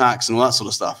inheritance tax and all that sort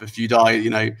of stuff, if you die,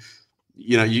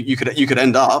 you could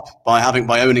end up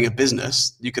by owning a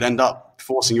business, you could end up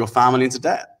forcing your family into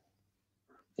debt.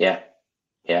 Yeah.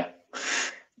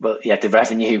 Well, the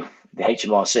revenue, the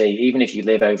HMRC, even if you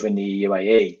live over in the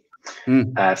UAE,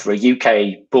 for a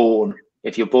UK born,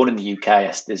 if you're born in the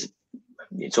UK,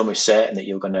 it's almost certain that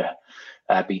you're going to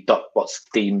be what's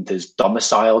deemed as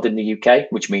domiciled in the UK,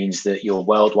 which means that your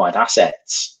worldwide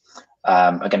assets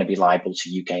are going to be liable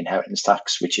to UK inheritance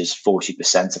tax, which is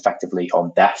 40% effectively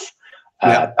on death,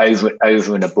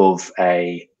 over and above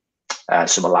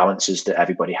some allowances that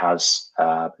everybody has.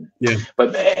 But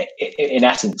in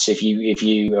essence, if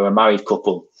you are a married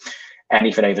couple,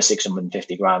 anything over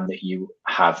 650 grand that you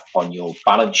have on your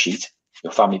balance sheet,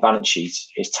 your family balance sheet,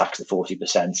 is taxed at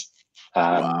 40%.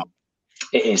 Wow.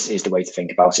 It is the way to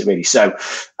think about it, really. So,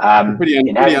 pretty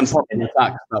unpopular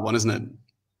tax, that one, isn't it?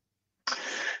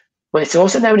 Well, it's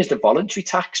also known as the voluntary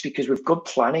tax, because with good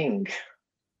planning,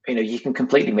 you can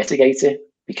completely mitigate it.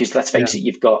 Because let's face it,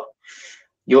 you've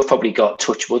probably got,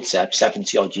 touch wood,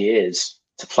 70 odd years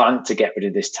to plan to get rid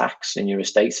of this tax in your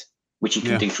estate, which you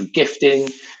can do through gifting,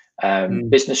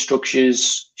 Business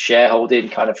structures, shareholding,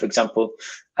 kind of, for example,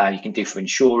 you can do for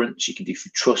insurance, you can do for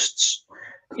trusts.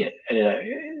 You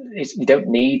don't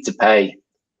need to pay,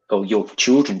 or your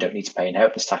children don't need to pay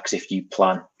inheritance tax if you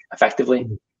plan effectively.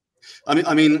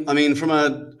 I mean, from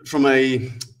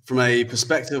a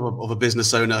perspective of a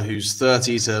business owner who's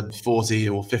 30 to 40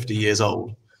 or 50 years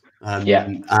old, and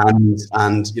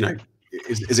you know,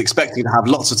 is expecting to have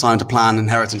lots of time to plan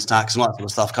inheritance tax and all that sort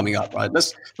of stuff coming up, right?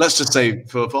 Let's just say,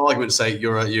 for argument's sake,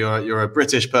 you're a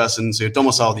British person, so you're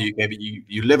domiciled in the UK, but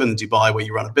you live in Dubai where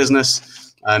you run a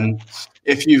business.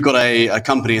 If you've got a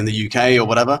company in the UK or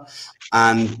whatever,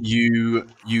 and you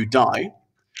die,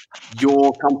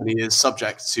 your company is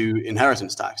subject to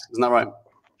inheritance tax. Isn't that right?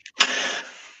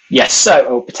 Yes. So,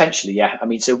 or potentially, yeah. I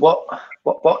mean, so what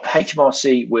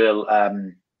HMRC will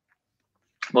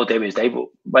do is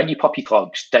when you pop your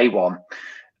clogs, day one,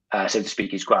 so to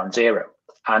speak, is ground zero.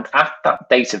 And at that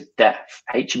date of death,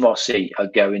 HMRC are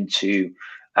going to,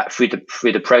 through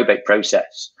the probate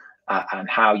process and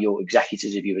how your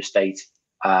executors of your estate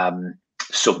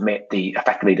submit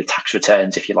effectively the tax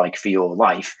returns, if you like, for your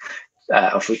life,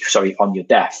 on your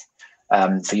death,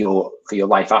 for your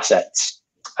life assets.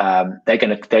 They're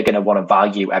gonna want to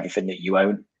value everything that you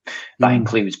own. That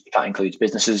includes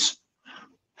businesses.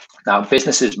 Now,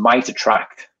 businesses might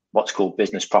attract what's called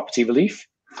business property relief,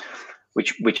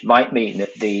 which might mean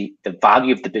that the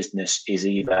value of the business is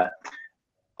either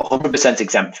 100%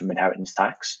 exempt from inheritance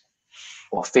tax,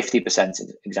 or 50%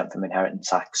 exempt from inheritance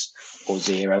tax, or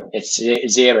zero. It's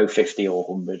 0, 50, or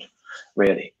 100,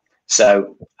 really.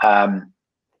 So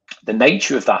the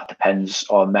nature of that depends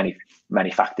on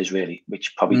many factors, really,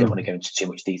 which probably don't want to go into too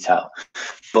much detail.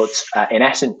 But in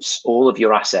essence, all of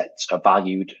your assets are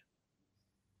valued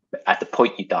at the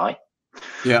point you die.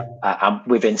 Yeah. And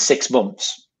within 6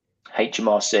 months,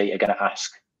 HMRC are going to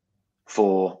ask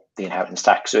for the inheritance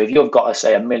tax. So if you've got,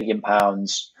 say, £1 million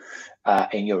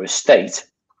in your estate,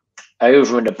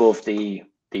 over and above the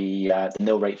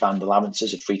nil rate band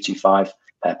allowances of 325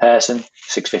 per person,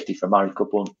 650 for a married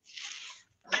couple,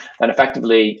 then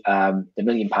effectively the £1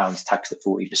 million taxed at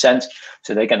 40%.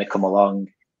 So they're going to come along,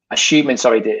 assuming,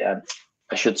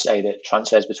 I should say that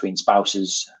transfers between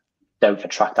spouses don't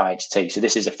attract IHT. So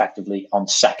this is effectively on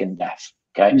second death,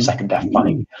 okay, second death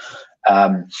planning.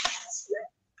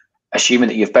 Assuming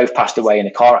that you've both passed away in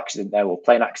a car accident there, or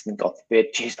plane accident, God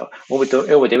forbid. Jeez, all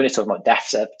we're doing is talking about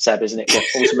death, Seb, isn't it? But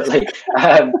ultimately,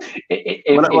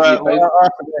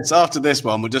 after this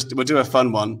one, we'll do a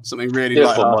fun one, something really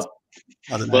light.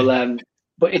 I don't know. Well,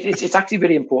 but it's actually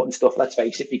really important stuff. Let's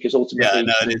face it, because ultimately,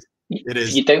 it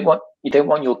is. You don't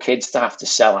want your kids to have to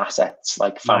sell assets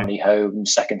like family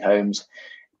homes, second homes,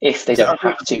 if they don't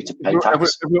have to pay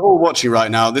tax. If we're all watching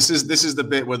right now, this is the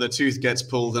bit where the tooth gets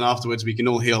pulled, and afterwards we can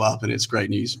all heal up, and it's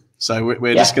great news. So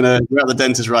we're just we're at the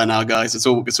dentist right now, guys. It's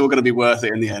all going to be worth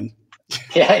it in the end.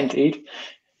 Yeah,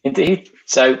 indeed.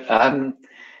 So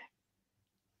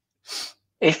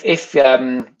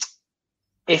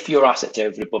if your assets are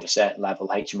over above a certain level,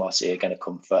 HMRC are going to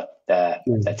come for their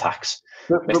tax.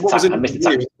 But what was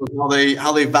it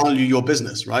how they value your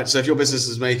business, right? So if your business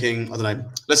is making, I don't know,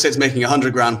 let's say it's making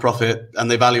 100 grand profit, and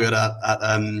they value it at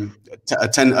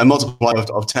a multiplier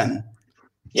of 10.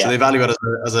 So they value it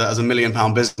as a £1 million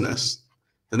business.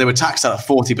 Then they would tax that at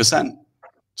 40%.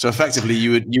 So effectively,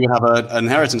 you would have an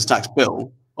inheritance tax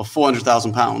bill of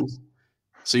 £400,000.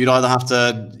 So you'd either have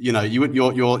to,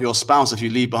 your spouse, if you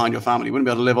leave behind your family, wouldn't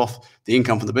be able to live off the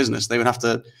income from the business. They would have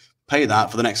to pay that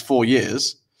for the next 4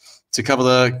 years to cover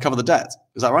the debt.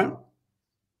 Is that right?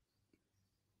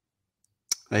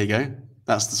 There you go.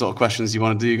 That's the sort of questions you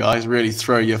want to do, guys. Really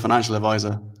throw your financial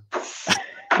advisor.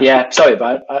 Yeah, sorry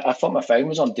about it. I thought my phone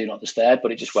was on Do Not Disturb,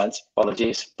 but it just went.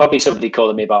 Apologies. Probably somebody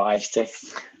calling me about IHT.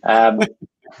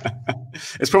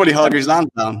 It's probably Hargreaves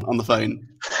Lansdown on the phone.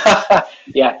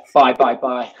 Yeah, bye.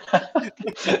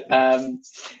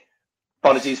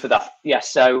 Apologies for that. Yeah,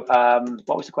 so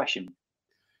what was the question?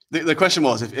 The question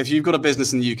was, if you've got a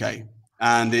business in the UK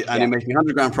and you're making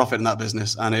 100 grand profit in that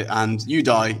business, and you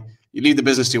die, you leave the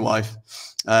business to your wife,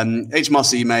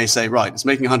 HMRC may say, right, it's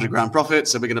making 100 grand profit,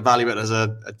 so we're going to value it as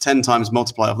a 10 times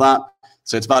multiplier of that.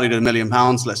 So it's valued at £1 million,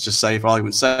 let's just say, for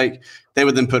argument's sake. They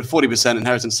would then put 40%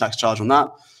 inheritance tax charge on that.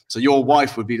 So your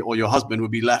wife would be, or your husband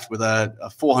would be left with a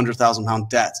 £400,000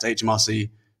 debt to HMRC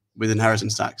with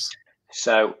inheritance tax.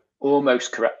 So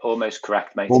almost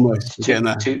correct, mate. Almost.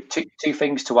 Two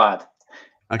things to add.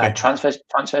 Okay.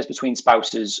 Transfers between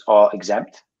spouses are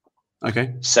exempt.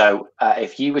 Okay. So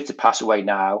if you were to pass away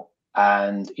now,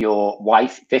 and your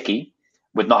wife Vicky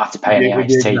would not have to pay any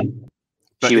IHT,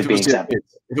 she would be exempt.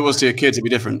 If it was to your kids, it'd be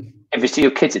different. if it's to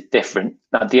your kids, it's different.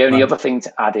 Now, the only other thing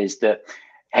to add is that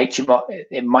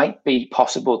it might be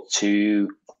possible to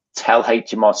tell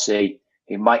HMRC,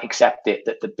 who might accept it,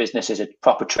 that the business is a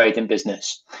proper trading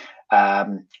business,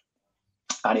 and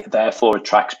it therefore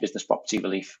attracts business property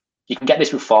relief. You can get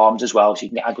this with farms as well, so you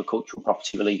can get agricultural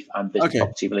property relief and business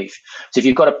property relief. So if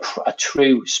you've got a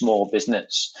true small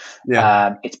business,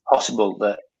 it's possible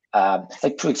that,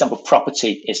 like for example,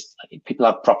 property is, people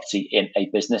have property in a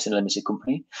business, in a limited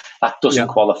company. That doesn't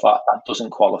qualify. That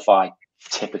doesn't qualify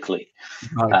typically,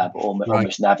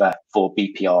 almost never for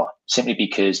BPR, simply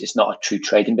because it's not a true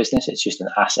trading business. It's just an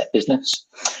asset business.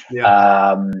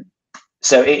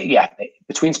 So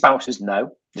between spouses,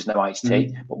 no, there's no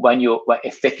IST. But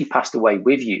if Vicky passed away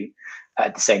with you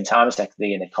at the same time,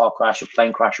 effectively in a car crash or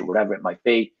plane crash or whatever it might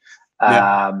be,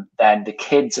 then the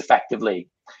kids effectively,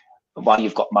 while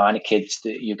you've got minor kids,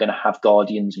 that you're going to have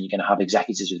guardians and you're going to have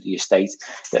executors of the estate,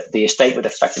 that the estate would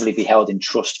effectively be held in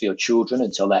trust for your children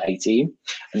until they're 18.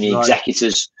 And the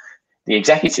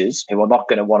executors who are not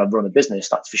going to want to run a business,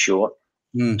 that's for sure,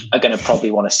 are going to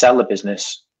probably want to sell the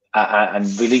business and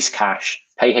release cash,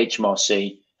 pay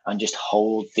HMRC, and just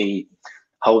hold the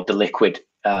liquid,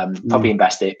 probably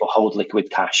invest it, but hold liquid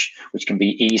cash, which can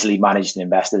be easily managed and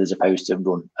invested as opposed to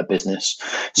run a business.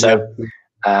 So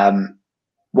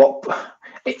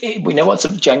we know what's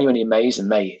genuinely amazing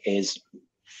me is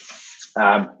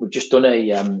we've just done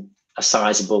a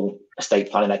sizable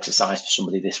estate planning exercise for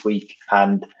somebody this week,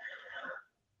 and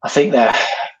I think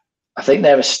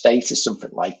their estate is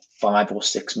something like 5 or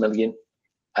 6 million.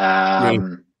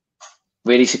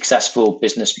 Really successful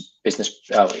business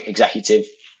executive.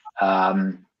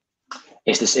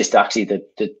 Is actually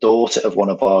the daughter of one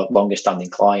of our longest standing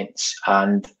clients,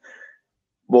 and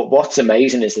what's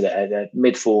amazing is that at their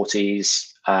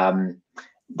mid-40s,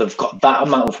 they've got that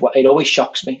amount of wealth. It always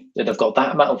shocks me that they've got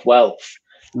that amount of wealth,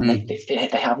 and they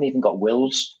haven't even got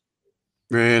wills.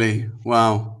 Really?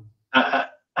 Wow.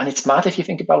 And it's mad if you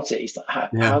think about it. It's like, how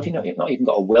have you not even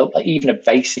got a will, like even a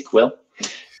basic will?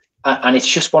 And it's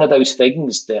just one of those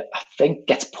things that I think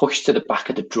gets pushed to the back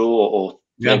of the drawer, or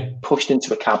pushed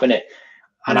into a cabinet,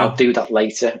 and I'll do that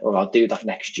later, or I'll do that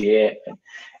next year. And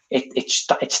it's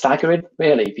staggering,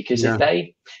 really, because if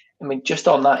they, I mean, just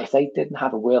on that, if they didn't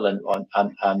have a will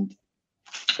and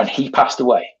he passed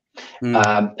away,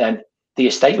 then the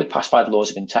estate would pass by the laws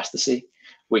of intestacy,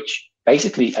 which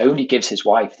basically only gives his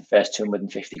wife the first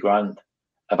 250 grand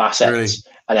of assets,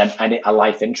 and a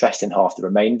life interest in half the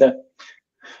remainder.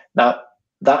 Now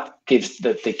that gives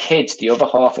the kids the other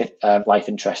half life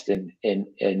interest in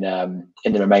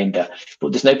the remainder,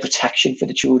 but there's no protection for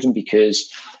the children because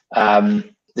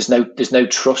there's no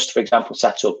trust, for example,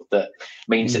 set up that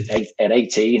means that at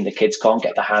 18 the kids can't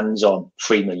get their hands on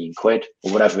 3 million quid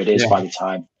or whatever it is by the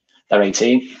time they're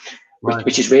 18,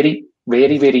 which is really,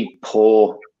 really, really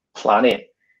poor planning.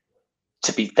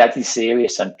 To be deadly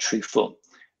serious and truthful,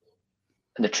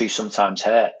 and the truth sometimes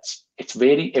hurts, it's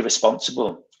really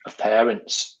irresponsible of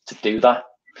parents to do that,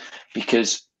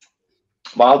 because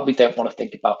while we don't want to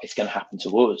think about it's going to happen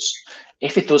to us,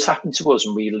 if it does happen to us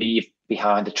and we leave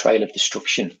behind a trail of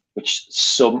destruction, which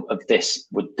some of this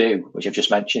would do, which I've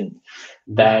just mentioned,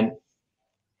 then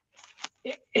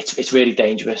it's really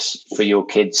dangerous for your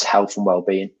kids' health and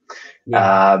well-being.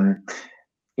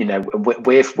 You know,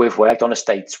 we've worked on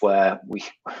estates where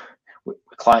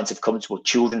clients have come to us,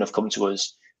 children have come to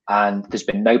us, and there's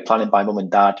been no planning by mum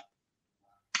and dad.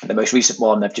 The most recent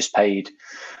one, they've just paid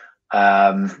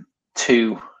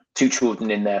two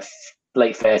children in their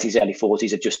late 30s, early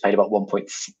 40s have just paid about well,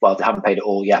 they haven't paid it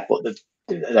all yet, but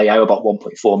they owe about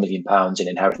 1.4 million pounds in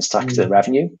inheritance tax to the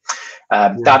revenue.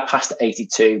 Dad passed at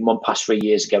 82, mum passed 3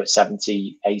 years ago at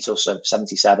 78 or so,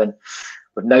 77,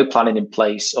 with no planning in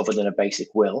place other than a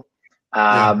basic will.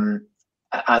 But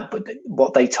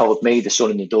what they told me, the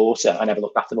son and the daughter, I never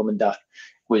looked after mum and dad,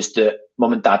 was that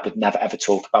mum and dad would never ever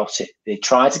talk about it. They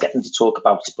tried to get them to talk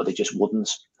about it, but they just wouldn't.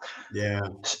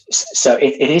 So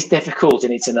it is difficult,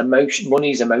 and it's an emotion.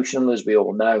 Money is emotional, as we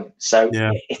all know. So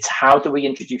it's how do we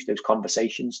introduce those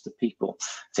conversations to people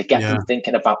to get them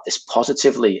thinking about this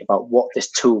positively, about what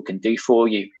this tool can do for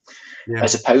you,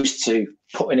 as opposed to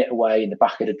putting it away in the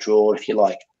back of the drawer, if you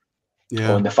like,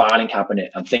 or in the filing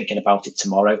cabinet and thinking about it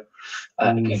tomorrow.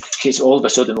 Because all of a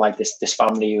sudden, like this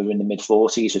family who are in the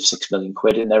mid-40s with 6 million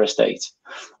quid in their estate,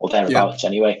 or thereabouts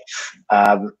anyway.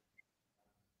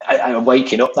 I'm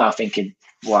waking up now thinking,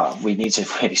 wow, we need to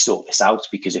really sort this out,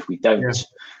 because if we don't,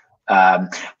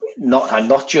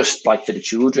 not just like for the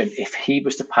children, if he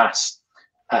was to pass,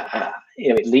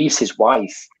 it leaves his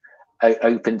wife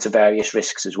open to various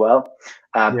risks as well.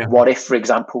 What if, for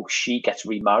example, she gets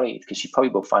remarried, because she probably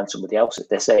will find somebody else at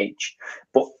this age,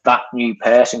 but that new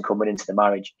person coming into the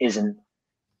marriage isn't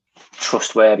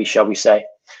trustworthy, shall we say,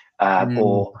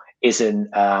 or isn't,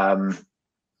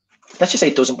 let's just say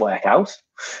it doesn't work out,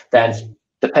 then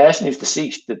the person who's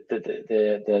deceased,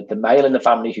 the male in the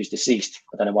family who's deceased,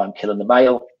 I don't know why I'm killing the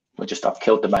male, I've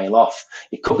killed the male off.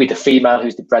 It could be the female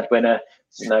who's the breadwinner.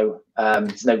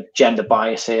 There's no gender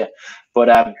bias here,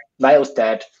 but male's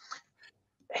dead.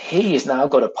 He has now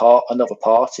got another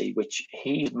party, which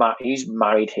he's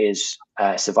married his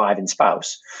surviving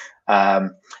spouse.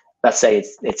 Let's say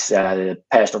it's a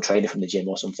personal trainer from the gym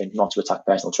or something. Not to attack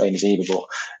personal trainers either,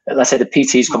 but let's say the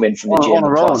PT's come in from the gym. On a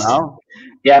roll now.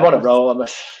 Yeah, I'm on a roll. I'm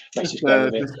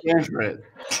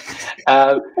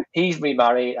he's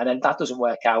remarried, and then that doesn't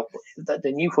work out.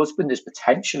 The new husband is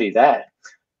potentially there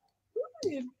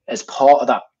as part of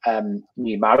that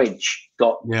new marriage,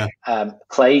 got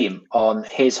claim on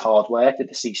his hard work, the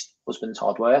deceased husband's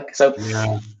hard work. So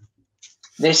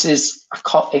this is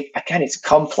again, it's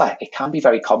complex. It can be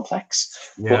very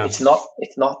complex, but it's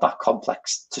not that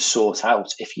complex to sort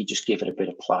out if you just give it a bit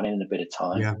of planning and a bit of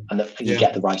time, and you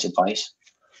get the right advice.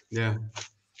 Yeah.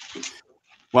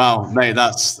 Wow, mate,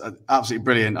 that's absolutely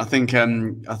brilliant. I think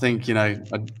I'm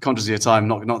conscious of your time,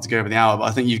 not to go over the hour, but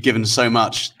I think you've given so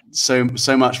much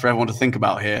for everyone to think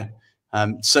about here.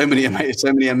 So many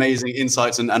amazing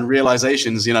insights and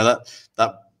realizations.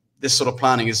 That this sort of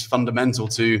planning is fundamental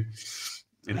to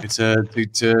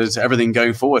everything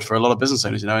going forward for a lot of business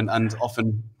owners. And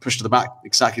often pushed to the back,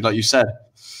 exactly like you said.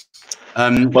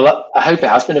 Well, I hope it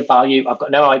has been of value. I've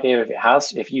got no idea if it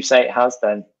has. If you say it has,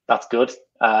 then that's good.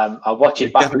 I'll watch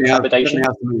it back with trepidation.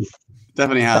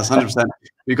 Definitely has, 100%.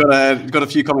 We've got a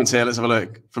few comments here. Let's have a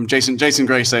look from Jason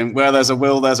Gray saying, "Where there's a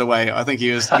will, there's a way." I think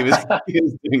he was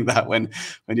doing that when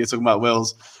you're talking about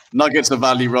wills. Nuggets of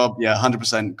value, Rob. Yeah,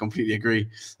 100%. Completely agree.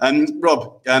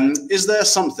 Rob, is there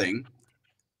something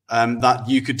that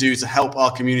you could do to help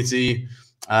our community?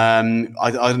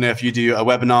 I don't know if you do a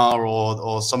webinar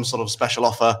or some sort of special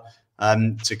offer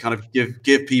to kind of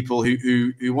give people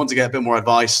who want to get a bit more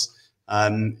advice,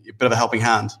 a bit of a helping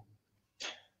hand.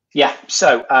 Yeah,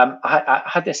 so I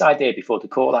had this idea before the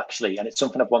call, actually, and it's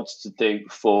something I've wanted to do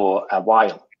for a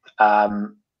while.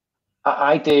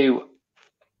 I do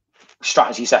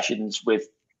strategy sessions with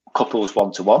couples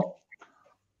one-to-one.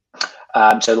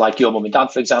 So like your mum and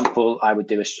dad, for example, I would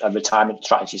do a retirement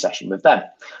strategy session with them.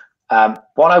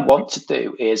 What I want to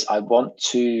do is I want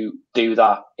to do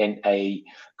that in a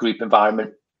group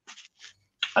environment.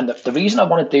 And the reason I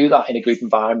want to do that in a group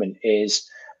environment is,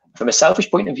 from a selfish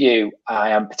point of view, I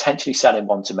am potentially selling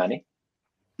one-to-many.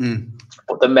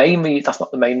 But that's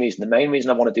not the main reason. The main reason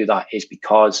I want to do that is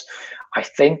because I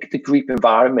think the group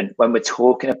environment, when we're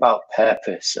talking about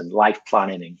purpose and life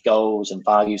planning and goals and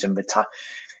values and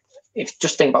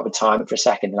just think about retirement for a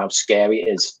second and how scary it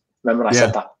is. Remember when I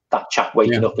said that chap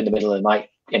waking up in the middle of the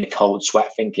night in a cold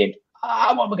sweat thinking,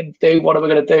 what am I going to do? What am I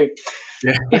going to do?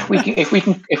 Yeah. If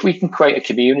we can create a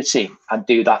community and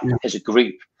do that as a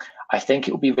group, I think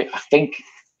it will be. I think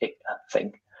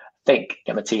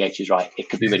get my THs right. It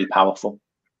could be really powerful.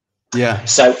 Yeah.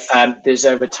 So there's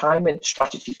a retirement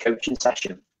strategy coaching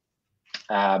session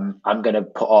I'm going to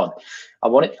put on. I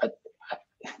want it.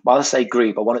 While I say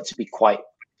group, I want it to be quite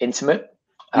intimate.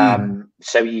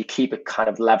 So you keep a kind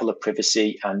of level of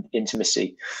privacy and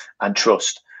intimacy and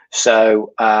trust.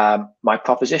 So my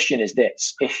proposition is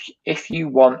this: if you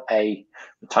want a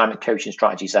retirement coaching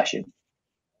strategy session,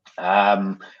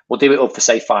 we'll do it up for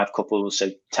say 5 couples,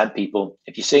 so 10 people.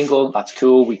 If you're single, that's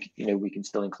cool. We can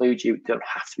still include you. You don't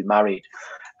have to be married.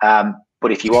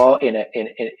 But if you are in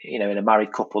a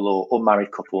married couple or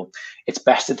unmarried couple, it's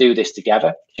best to do this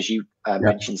together, as you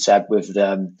mentioned, Seb, with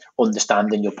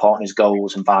understanding your partner's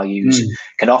goals and values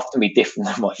can often be different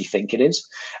than what you think it is.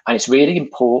 And it's really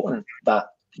important that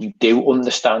you do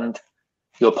understand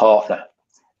your partner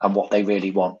and what they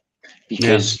really want,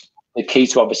 because the key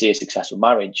to obviously a successful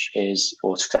marriage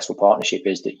or successful partnership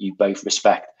is that you both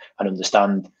respect and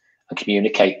understand and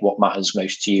communicate what matters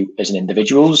most to you as an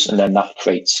individuals, and then that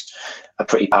creates a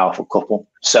pretty powerful couple.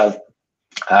 So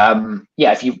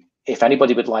if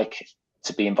anybody would like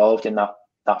to be involved in that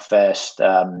first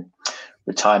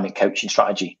retirement coaching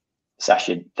strategy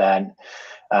session, then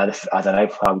I don't know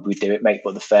how we do it, mate,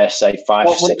 but the first, say, 5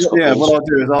 or 6 couples. Yeah, what I'll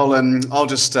do is I'll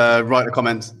just write a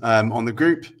comment on the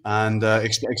group and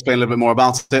explain a little bit more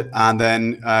about it, and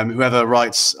then whoever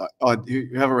responds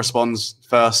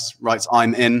first writes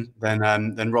 "I'm in,"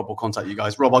 then Rob will contact you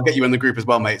guys. Rob, I'll get you in the group as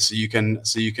well, mate, so you can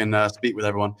speak with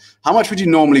everyone. How much would you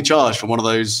normally charge for one of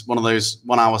those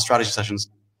 1 hour strategy sessions?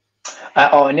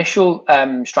 Our initial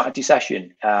strategy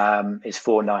session is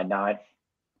 $499.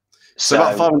 So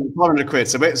about 500 quid.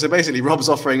 So basically, Rob's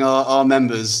offering our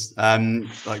members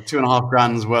like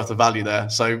 $2,500 worth of value there.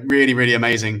 So really, really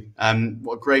amazing.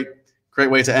 What a great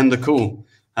way to end the call.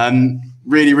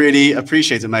 Really, really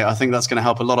appreciate it, mate. I think that's going to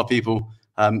help a lot of people.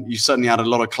 You certainly added a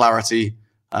lot of clarity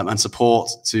and support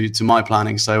to my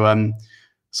planning. So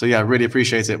yeah, really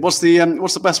appreciate it. What's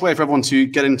the best way for everyone to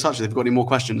get in touch if they've got any more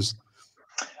questions?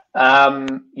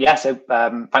 Thanks,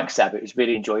 Seb. It was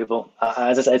really enjoyable.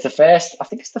 As I said, I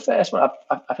think it's the first one.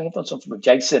 I think I've done something with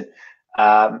Jason.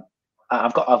 I've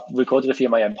recorded a few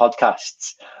of my own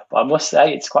podcasts, but I must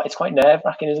say it's quite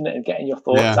nerve-wracking, isn't it? And getting your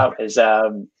thoughts out is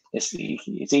it's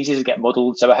easy to get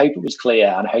muddled. So I hope it was clear,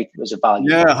 and I hope it was of value.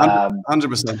 Yeah,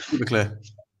 100%, super clear.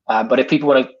 But if people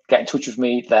want to get in touch with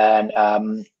me, then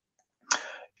I'll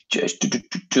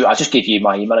just give you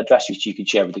my email address, which you can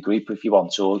share with the group if you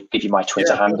want, or give you my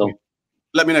Twitter handle.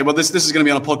 Let me know. Well, this is going to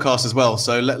be on a podcast as well,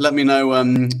 so let me know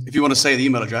if you want to say the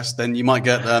email address. Then you might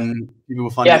get people will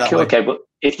find you that cool. way. Okay, well,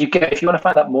 if you want to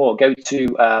find out more, go to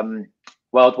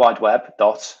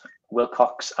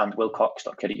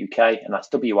worldwideweb.wilcocksandwilcox.co.uk, and that's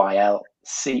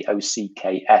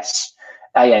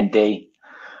WILCOCKSAND.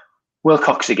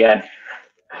 Wilcox again.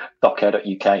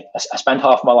 .co.uk. I spend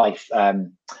half my life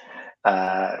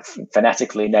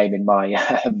phonetically naming my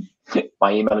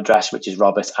my email address, which is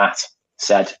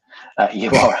robert@said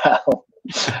URL.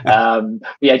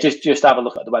 Just have a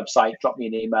look at the website. Drop me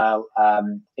an email.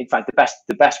 In fact,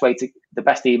 the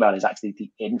best email is actually the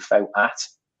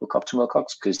info@Wilcox and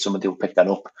Wilcox, because somebody will pick that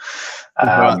up,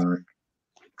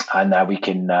 and we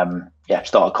can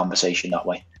start a conversation that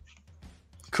way.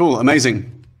 Cool, amazing.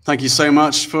 Thank you so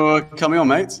much for coming on,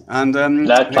 mate. And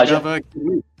pleasure. Have a good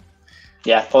week.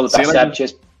 Yeah, all the best, Seb.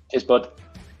 Cheers, bud.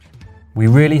 We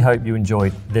really hope you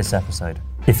enjoyed this episode.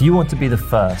 If you want to be the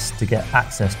first to get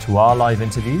access to our live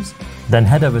interviews, then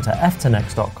head over to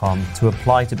f10x.com to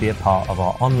apply to be a part of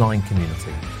our online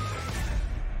community.